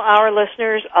tell our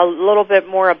listeners a little bit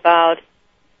more about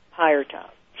Pyretown?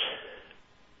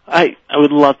 I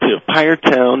would love to.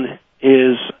 Pyretown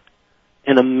is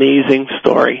an amazing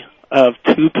story of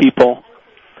 2 people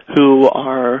who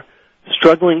are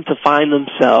struggling to find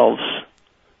themselves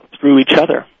through each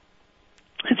other.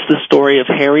 It's the story of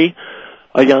Harry,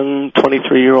 a young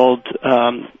 23-year-old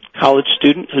college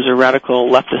student who's a radical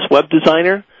leftist web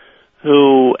designer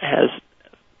who has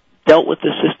dealt with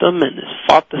the system and has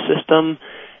fought the system,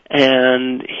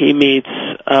 and he meets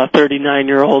a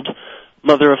 39-year-old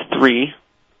mother of 3,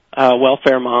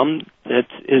 welfare mom that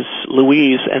is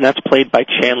Louise, and that's played by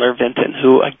Chandler Vinton,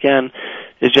 who, again,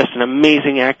 is just an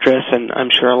amazing actress, and I'm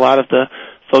sure a lot of the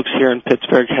folks here in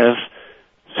Pittsburgh have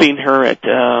seen her at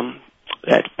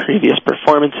previous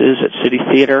performances at City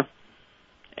Theater,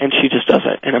 and she just does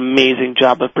an amazing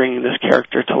job of bringing this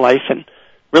character to life, and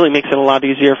really makes it a lot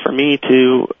easier for me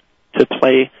to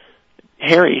play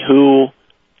Harry, who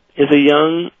is a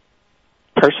young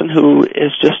person who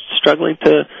is just struggling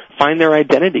to find their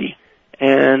identity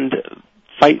and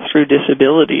fight through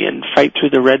disability and fight through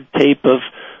the red tape of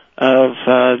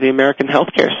the American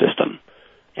healthcare system.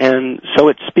 And so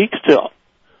it speaks to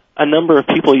a number of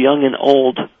people, young and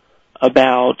old,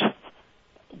 about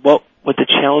what the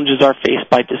challenges are faced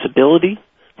by disability,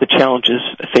 the challenges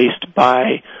faced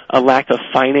by a lack of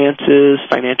finances,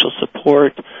 financial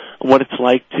support, what it's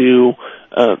like to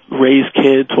raise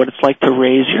kids, what it's like to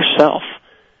raise yourself.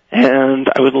 And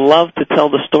I would love to tell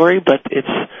the story, but it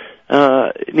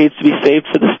needs to be saved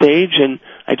for the stage, and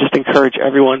I just encourage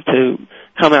everyone to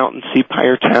come out and see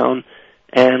Pyretown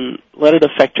and let it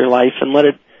affect your life and let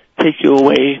it take you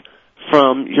away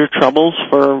from your troubles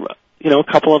for, a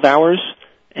couple of hours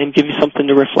and give you something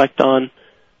to reflect on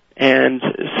and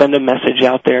send a message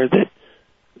out there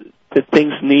that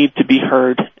things need to be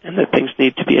heard and that things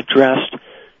need to be addressed,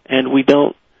 and we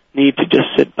don't need to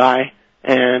just sit by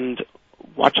and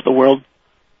watch the world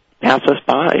pass us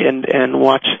by and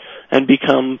watch and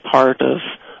become part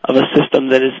of a system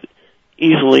that is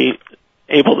easily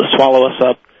able to swallow us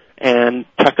up and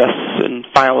tuck us and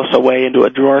file us away into a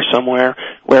drawer somewhere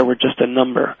where we're just a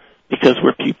number, because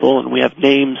we're people and we have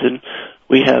names and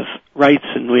we have rights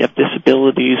and we have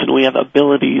disabilities and we have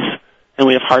abilities and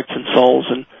we have hearts and souls,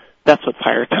 and that's what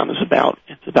Pyretown is about.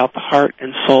 It's about the heart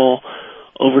and soul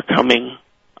overcoming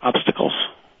obstacles.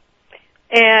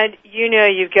 And,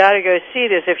 you've got to go see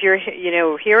this. If you're,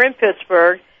 here in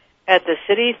Pittsburgh at the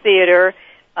City Theater,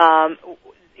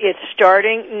 it's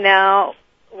starting now.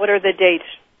 What are the dates?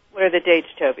 What are the dates,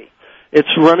 Toby? It's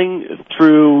running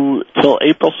through till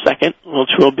April 2nd,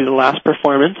 which will be the last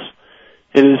performance.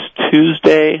 It is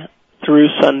Tuesday through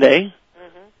Sunday.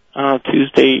 Mm-hmm.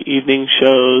 Tuesday evening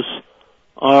shows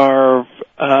are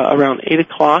around 8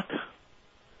 o'clock,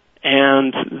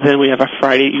 and then we have a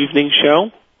Friday evening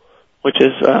show, which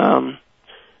is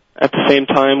at the same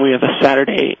time. We have a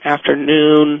Saturday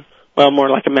afternoon, more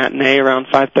like a matinee, around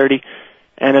 5:30,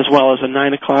 and as well as a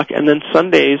 9 o'clock. And then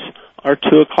Sundays are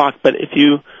 2 o'clock. But if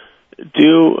you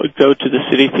do go to the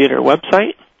City Theater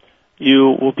website,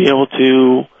 you will be able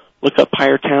to look up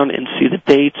Pyretown and see the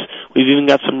dates. We've even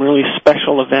got some really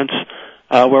special events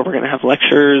where we're going to have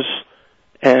lectures,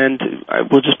 and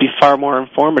it will just be far more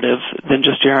informative than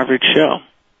just your average show.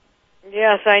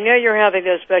 Yes, I know you're having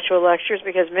those special lectures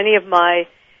because many of my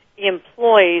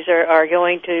employees are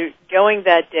going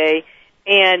that day.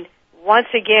 And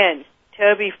once again,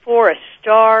 Toby Forrest,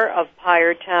 star of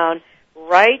Pyretown,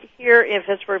 right here in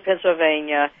Pittsburgh,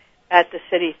 Pennsylvania, at the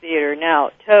City Theater.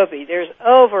 Now, Toby, there's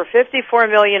over 54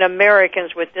 million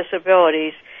Americans with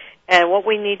disabilities, and what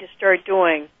we need to start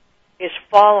doing is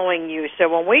following you. So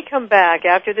when we come back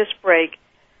after this break,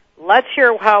 let's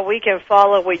hear how we can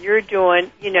follow what you're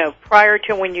doing, prior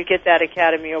to when you get that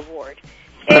Academy Award.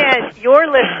 And you're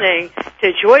listening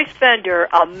to Joyce Bender,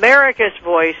 America's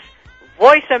Voice,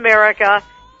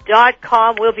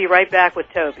 VoiceAmerica.com. We'll be right back with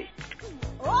Toby.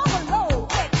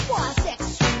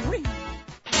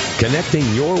 Connecting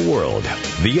your world.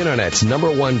 The Internet's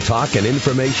 #1 talk and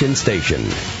information station.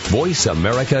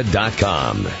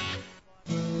 VoiceAmerica.com.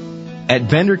 At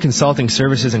Bender Consulting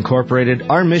Services Incorporated,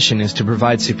 our mission is to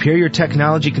provide superior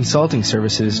technology consulting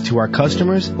services to our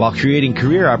customers while creating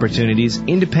career opportunities,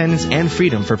 independence, and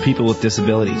freedom for people with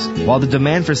disabilities. While the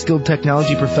demand for skilled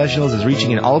technology professionals is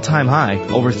reaching an all-time high,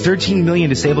 over 13 million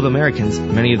disabled Americans,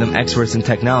 many of them experts in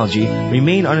technology,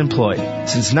 remain unemployed.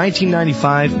 Since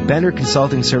 1995, Bender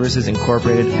Consulting Services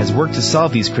Incorporated has worked to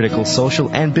solve these critical social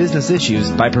and business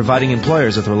issues by providing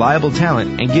employers with reliable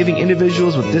talent and giving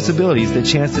individuals with disabilities the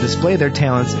chance to display their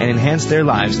talents and enhance their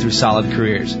lives through solid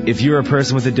careers. If you're a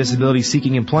person with a disability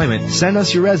seeking employment, send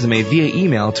us your resume via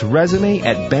email to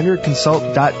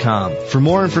resume@benderconsult.com. For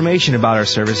more information about our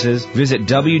services, visit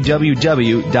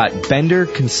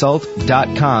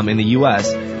www.benderconsult.com in the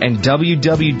U.S. and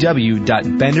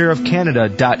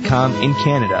www.benderofcanada.com in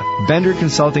Canada. Bender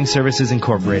Consulting Services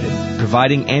Incorporated,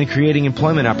 providing and creating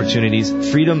employment opportunities,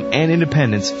 freedom, and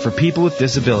independence for people with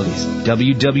disabilities.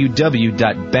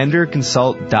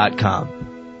 www.benderconsult.com.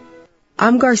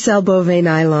 I'm Garcelle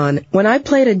Beauvais-Nylon. When I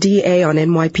played a DA on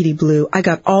NYPD Blue, I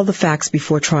got all the facts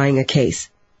before trying a case.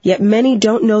 Yet many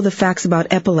don't know the facts about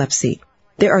epilepsy.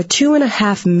 There are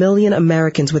 2.5 million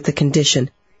Americans with the condition,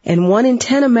 and 1 in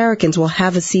 10 Americans will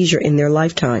have a seizure in their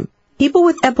lifetime. People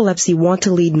with epilepsy want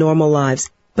to lead normal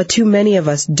lives, but too many of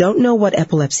us don't know what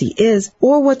epilepsy is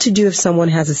or what to do if someone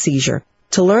has a seizure.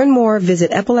 To learn more,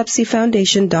 visit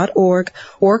epilepsyfoundation.org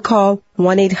or call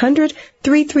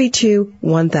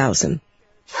 1-800-332-1000.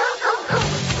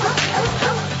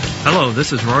 Hello,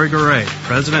 this is Rory Garay,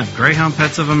 President of Greyhound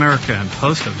Pets of America and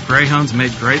host of Greyhounds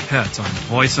Make Great Pets on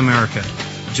Voice America.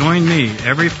 Join me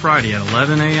every Friday at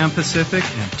 11 a.m. Pacific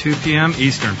and 2 p.m.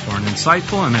 Eastern for an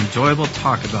insightful and enjoyable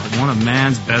talk about one of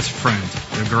man's best friends,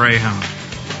 the Greyhound.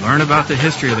 Learn about the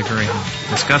history of the Greyhound,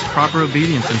 discuss proper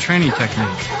obedience and training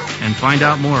techniques, and find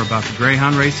out more about the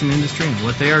Greyhound racing industry and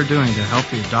what they are doing to help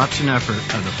the adoption effort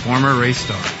of the former race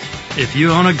stars. If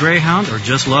you own a Greyhound or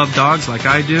just love dogs like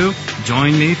I do,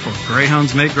 join me for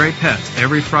Greyhounds Make Great Pets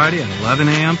every Friday at 11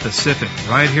 a.m. Pacific,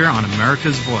 right here on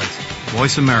America's Voice,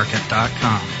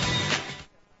 voiceamerica.com.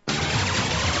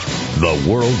 The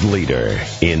world leader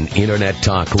in Internet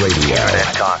Talk Radio.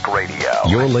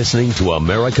 You're listening to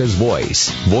America's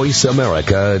Voice,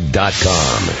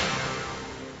 voiceamerica.com.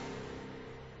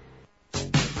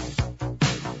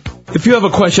 If you have a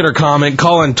question or comment,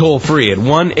 call in toll-free at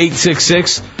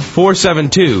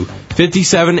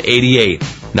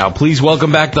 1-866-472-5788. Now, please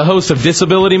welcome back the host of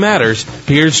Disability Matters.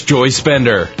 Here's Joyce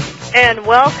Bender. And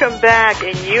welcome back.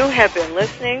 And you have been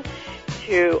listening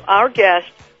to our guest,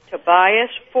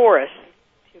 Tobias Forrest,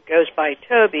 who goes by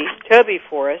Toby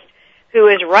Forrest, who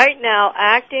is right now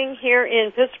acting here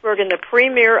in Pittsburgh in the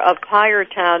premiere of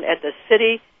Pyretown at the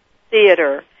City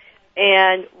Theater.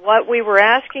 And what we were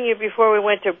asking you before we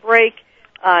went to break,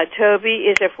 Toby,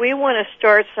 is if we want to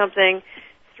start something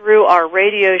through our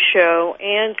radio show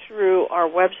and through our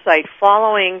website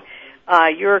following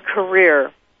your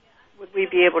career, would we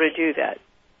be able to do that?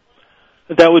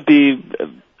 That would be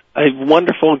a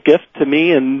wonderful gift to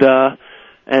me and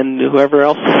whoever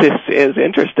else is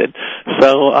interested.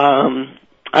 So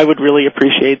I would really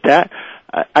appreciate that.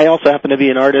 I also happen to be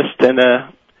an artist and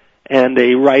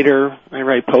a writer. I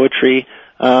write poetry.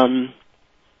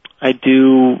 I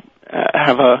do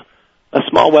have a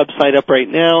small website up right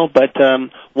now, but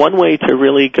one way to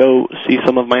really go see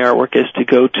some of my artwork is to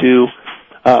go to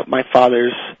my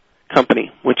father's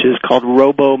company, which is called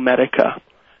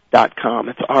robomedica.com.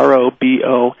 It's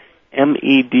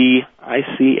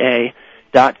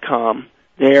ROBOMEDICA.com.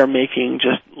 They are making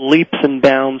just leaps and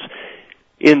bounds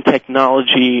in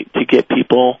technology to get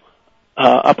people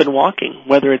up and walking,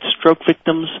 whether it's stroke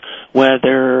victims,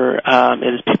 whether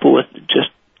it is people with just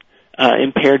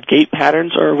impaired gait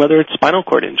patterns, or whether it's spinal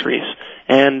cord injuries.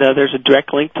 And there's a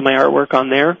direct link to my artwork on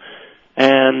there,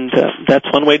 and that's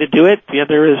one way to do it. The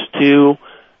other is to,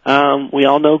 we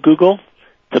all know Google,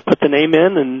 to put the name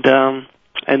in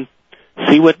and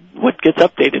see what gets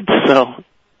updated. So,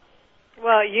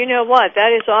 well, you know what?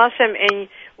 That is awesome. And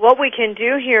what we can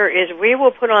do here is we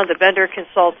will put on the Bender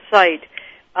Consult site.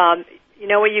 You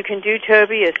know what you can do,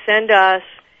 Toby, is send us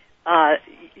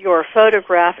your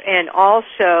photograph and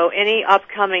also any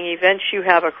upcoming events you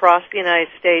have across the United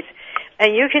States.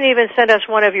 And you can even send us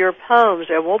one of your poems,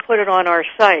 and we'll put it on our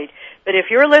site. But if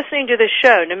you're listening to the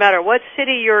show, no matter what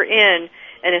city you're in,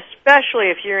 and especially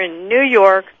if you're in New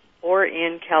York or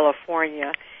in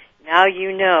California, now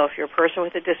you know if you're a person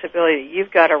with a disability, you've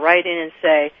got to write in and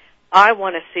say, I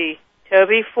want to see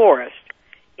Toby Forrest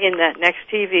in that next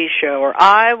TV show, or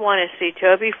I want to see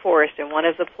Toby Forrest in one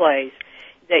of the plays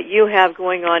that you have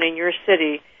going on in your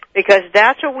city, because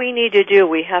that's what we need to do.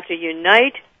 We have to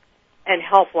unite and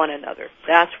help one another.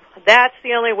 That's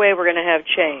the only way we're going to have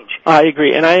change. I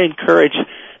agree, and I encourage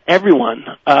everyone,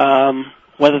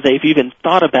 whether they've even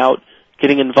thought about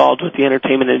getting involved with the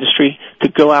entertainment industry, to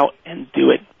go out and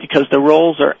do it, because the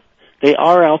roles are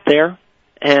out there,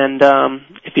 and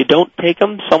if you don't take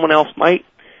them, someone else might,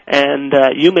 and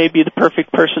you may be the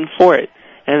perfect person for it.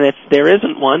 And if there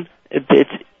isn't one,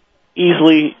 it's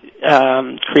easily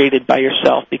created by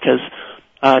yourself, because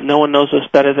no one knows us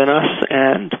better than us,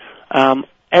 and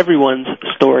everyone's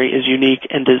story is unique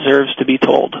and deserves to be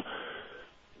told.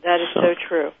 That is so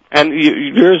true. And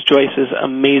yours, Joyce, is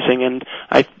amazing, and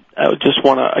I just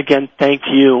want to, again, thank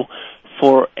you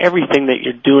for everything that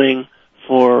you're doing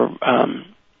for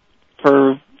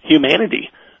humanity.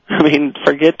 I mean,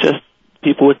 forget just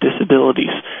people with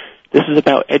disabilities. This is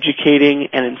about educating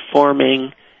and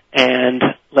informing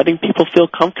and letting people feel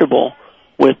comfortable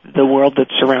with the world that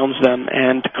surrounds them,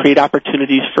 and to create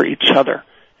opportunities for each other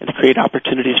and to create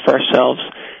opportunities for ourselves,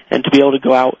 and to be able to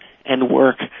go out and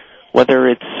work, whether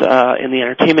it's in the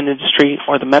entertainment industry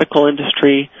or the medical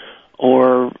industry,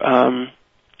 or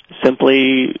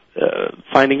simply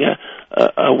finding a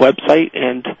website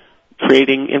and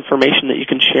creating information that you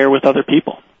can share with other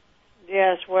people.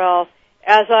 Yes, well,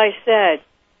 as I said,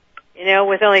 you know,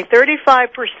 with only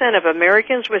 35% of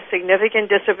Americans with significant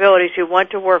disabilities who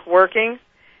want to work working,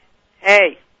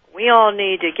 hey, we all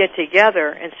need to get together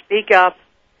and speak up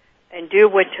and do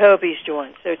what Toby's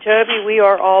doing. So, Toby, we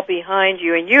are all behind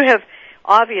you, and you have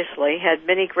obviously had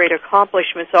many great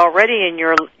accomplishments already in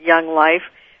your young life,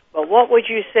 but what would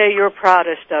you say you're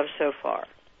proudest of so far?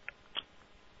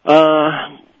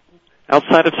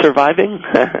 Outside of surviving?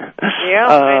 Yeah,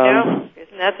 I know.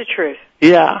 Isn't that the truth?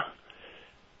 Yeah.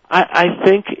 I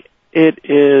think it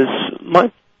is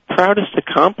my proudest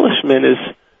accomplishment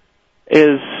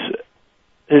is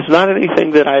not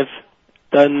anything that I've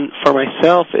done for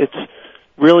myself. It's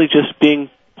really just being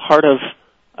part of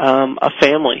a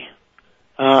family.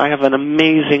 I have an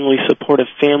amazingly supportive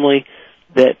family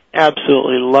that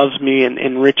absolutely loves me and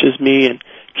enriches me and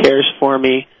cares for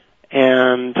me,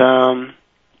 and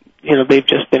they've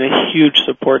just been a huge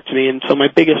support to me. And so my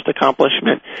biggest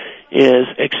accomplishment is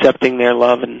accepting their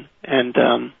love and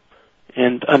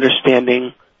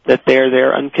understanding that they're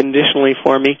there unconditionally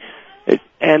for me.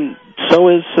 And so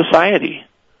is society.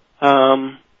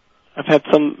 I've had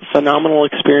some phenomenal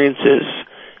experiences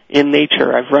in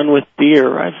nature. I've run with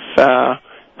deer. I've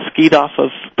skied off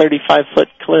of 35-foot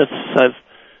cliffs. I've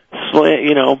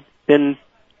been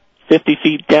 50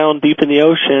 feet down deep in the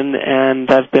ocean, and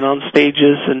I've been on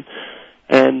stages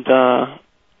and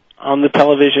on the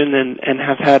television and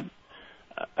have had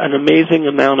an amazing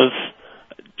amount of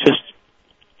just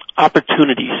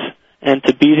opportunities. And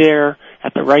to be there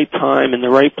at the right time in the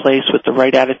right place with the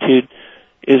right attitude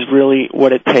is really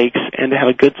what it takes. And to have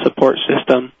a good support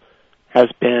system has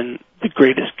been the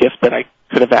greatest gift that I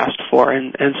could have asked for.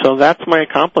 And so that's my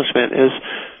accomplishment, is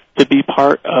to be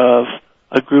part of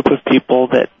a group of people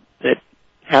that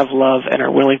have love and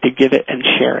are willing to give it and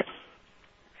share it.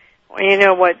 Well, you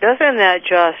know what? Doesn't that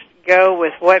just go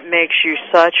with what makes you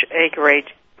such a great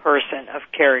person of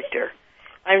character?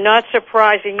 I'm not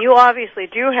surprised, and you obviously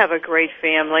do have a great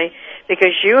family,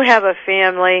 because you have a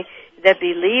family that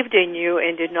believed in you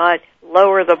and did not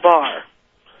lower the bar.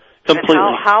 Completely.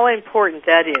 And how important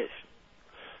that is.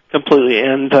 Completely.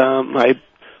 And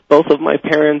both of my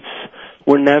parents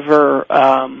were never,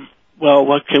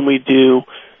 what can we do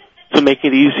to make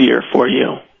it easier for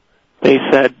you? They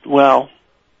said, well,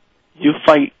 you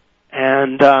fight,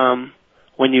 and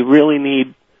when you really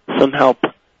need some help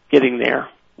getting there,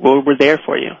 well, we're there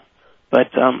for you. But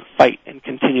fight and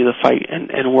continue the fight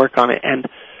and work on it. And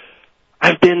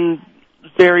I've been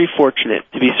very fortunate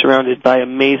to be surrounded by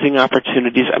amazing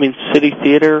opportunities. I mean, City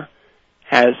Theater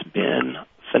has been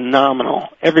phenomenal.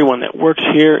 Everyone that works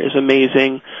here is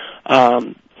amazing,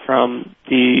 from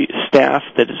the staff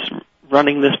that is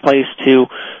running this place to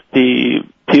the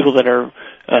people that are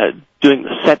doing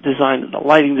the set design and the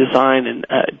lighting design, and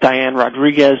Diane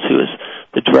Rodriguez, who is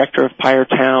the director of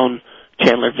Pyretown,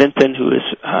 Chandler Vinton, who is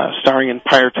starring in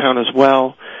Pyretown as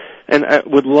well. And I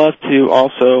would love to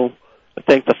also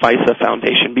thank the FISA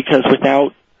Foundation, because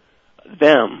without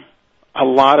them, a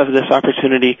lot of this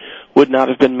opportunity would not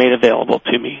have been made available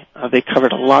to me. They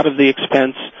covered a lot of the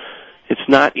expense. It's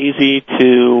not easy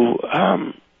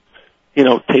to,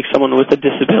 take someone with a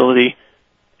disability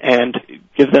and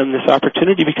give them this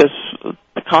opportunity, because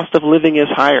the cost of living is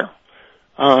higher.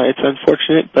 It's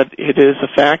unfortunate, but it is a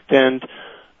fact, and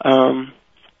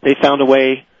they found a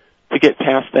way to get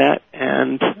past that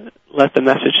and let the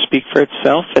message speak for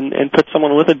itself, and put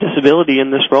someone with a disability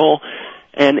in this role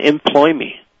and employ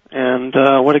me. And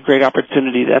what a great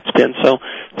opportunity that's been. So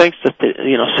thanks to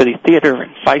City Theater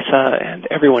and FISA and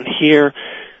everyone here.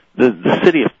 The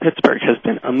city of Pittsburgh has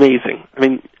been amazing. I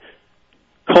mean,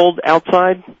 cold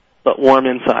outside, but warm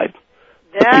inside.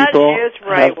 That people is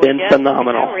right. have been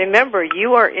phenomenal. Remember,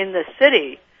 you are in the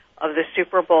city of the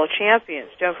Super Bowl champions.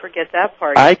 Don't forget that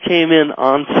part. I came in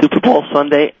on Super Bowl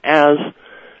Sunday as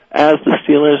the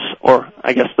Steelers, or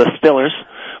I guess the Stillers,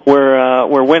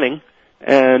 were winning,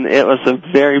 and it was a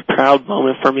very proud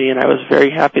moment for me, and I was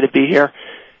very happy to be here.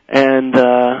 And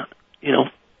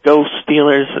go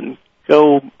Steelers, and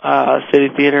go City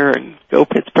Theater, and go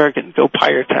Pittsburgh, and go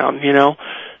Pyretown,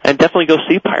 and definitely go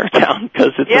see Pyretown,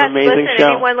 because it's an amazing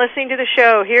show. Anyone listening to the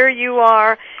show, here you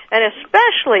are, and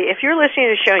especially if you're listening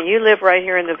to the show and you live right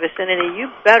here in the vicinity,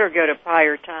 you better go to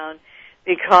Pyretown,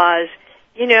 because,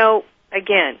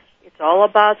 again, it's all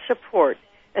about support,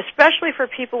 especially for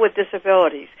people with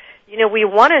disabilities. We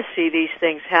want to see these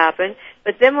things happen,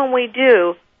 but then when we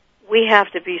do, we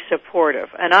have to be supportive.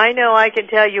 And I know I can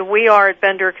tell you we are at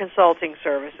Bender Consulting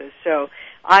Services, so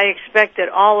I expect that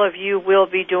all of you will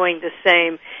be doing the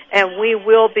same, and we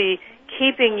will be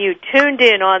keeping you tuned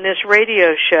in on this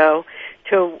radio show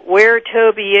to where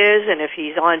Toby is, and if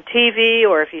he's on TV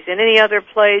or if he's in any other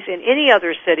place, in any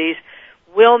other cities,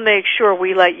 we'll make sure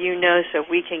we let you know so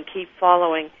we can keep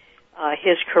following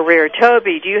his career.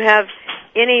 Toby, do you have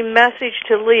any message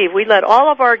to leave. We let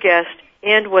all of our guests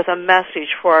end with a message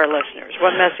for our listeners.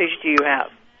 What message do you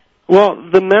have? Well,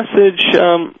 the message,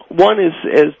 one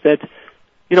is that,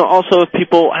 also if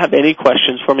people have any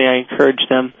questions for me, I encourage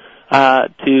them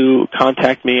to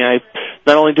contact me.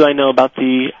 Not only do I know about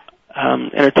the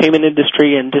entertainment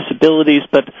industry and disabilities,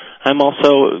 but I'm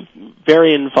also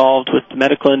very involved with the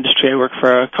medical industry. I work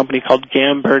for a company called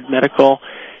Gambird Medical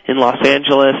in Los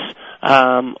Angeles.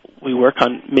 We work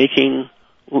on making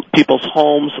people's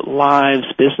homes, lives,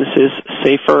 businesses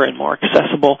safer and more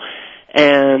accessible.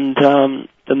 And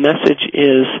the message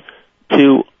is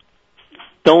to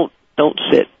don't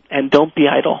sit and don't be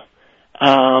idle.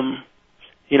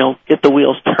 Get the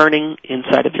wheels turning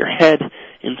inside of your head,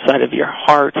 inside of your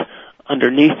heart,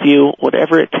 underneath you,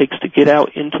 whatever it takes to get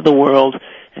out into the world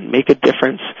and make a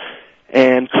difference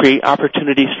and create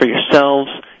opportunities for yourselves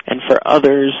and for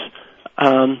others.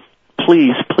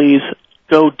 Please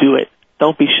go do it.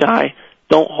 Don't be shy.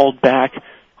 Don't hold back.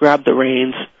 Grab the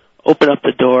reins. Open up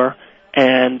the door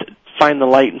and find the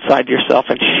light inside yourself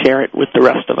and share it with the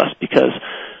rest of us, because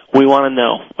we want to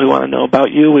know. We want to know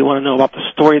about you. We want to know about the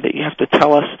story that you have to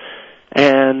tell us.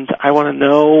 And I want to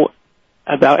know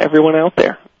about everyone out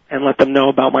there and let them know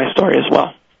about my story as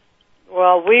well.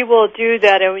 Well, we will do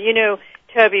that. And,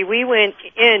 Toby, we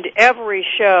end every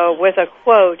show with a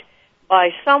quote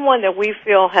by someone that we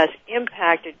feel has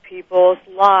impacted people's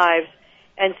lives.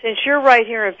 And since you're right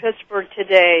here in Pittsburgh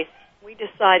today, we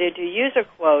decided to use a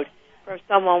quote from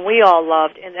someone we all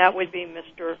loved, and that would be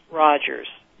Mr. Rogers.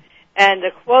 And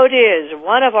the quote is,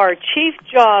 one of our chief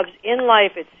jobs in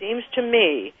life, it seems to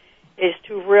me, is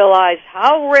to realize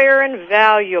how rare and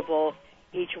valuable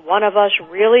each one of us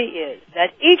really is.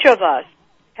 That each of us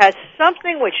has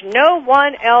something which no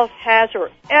one else has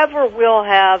or ever will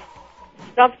have,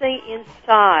 something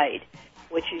inside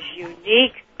which is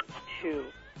unique to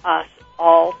us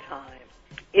all time.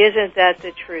 Isn't that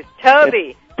the truth?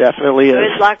 Toby. It definitely is.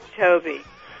 Good luck, Toby.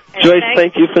 And Joyce,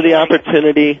 thank you for the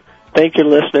opportunity. Thank your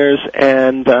listeners,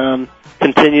 and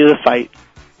continue the fight.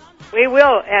 We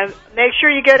will, and make sure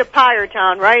you go to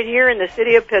Pyretown right here in the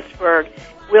city of Pittsburgh.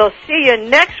 We'll see you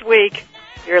next week.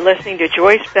 You're listening to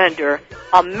Joyce Bender,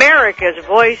 America's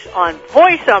Voice on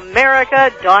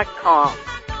VoiceAmerica.com.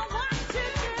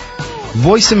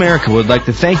 Voice America would like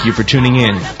to thank you for tuning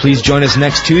in. Please join us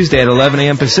next Tuesday at 11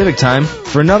 a.m. Pacific Time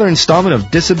for another installment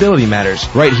of Disability Matters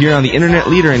right here on the Internet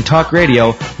leader in talk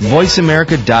radio,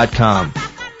 VoiceAmerica.com.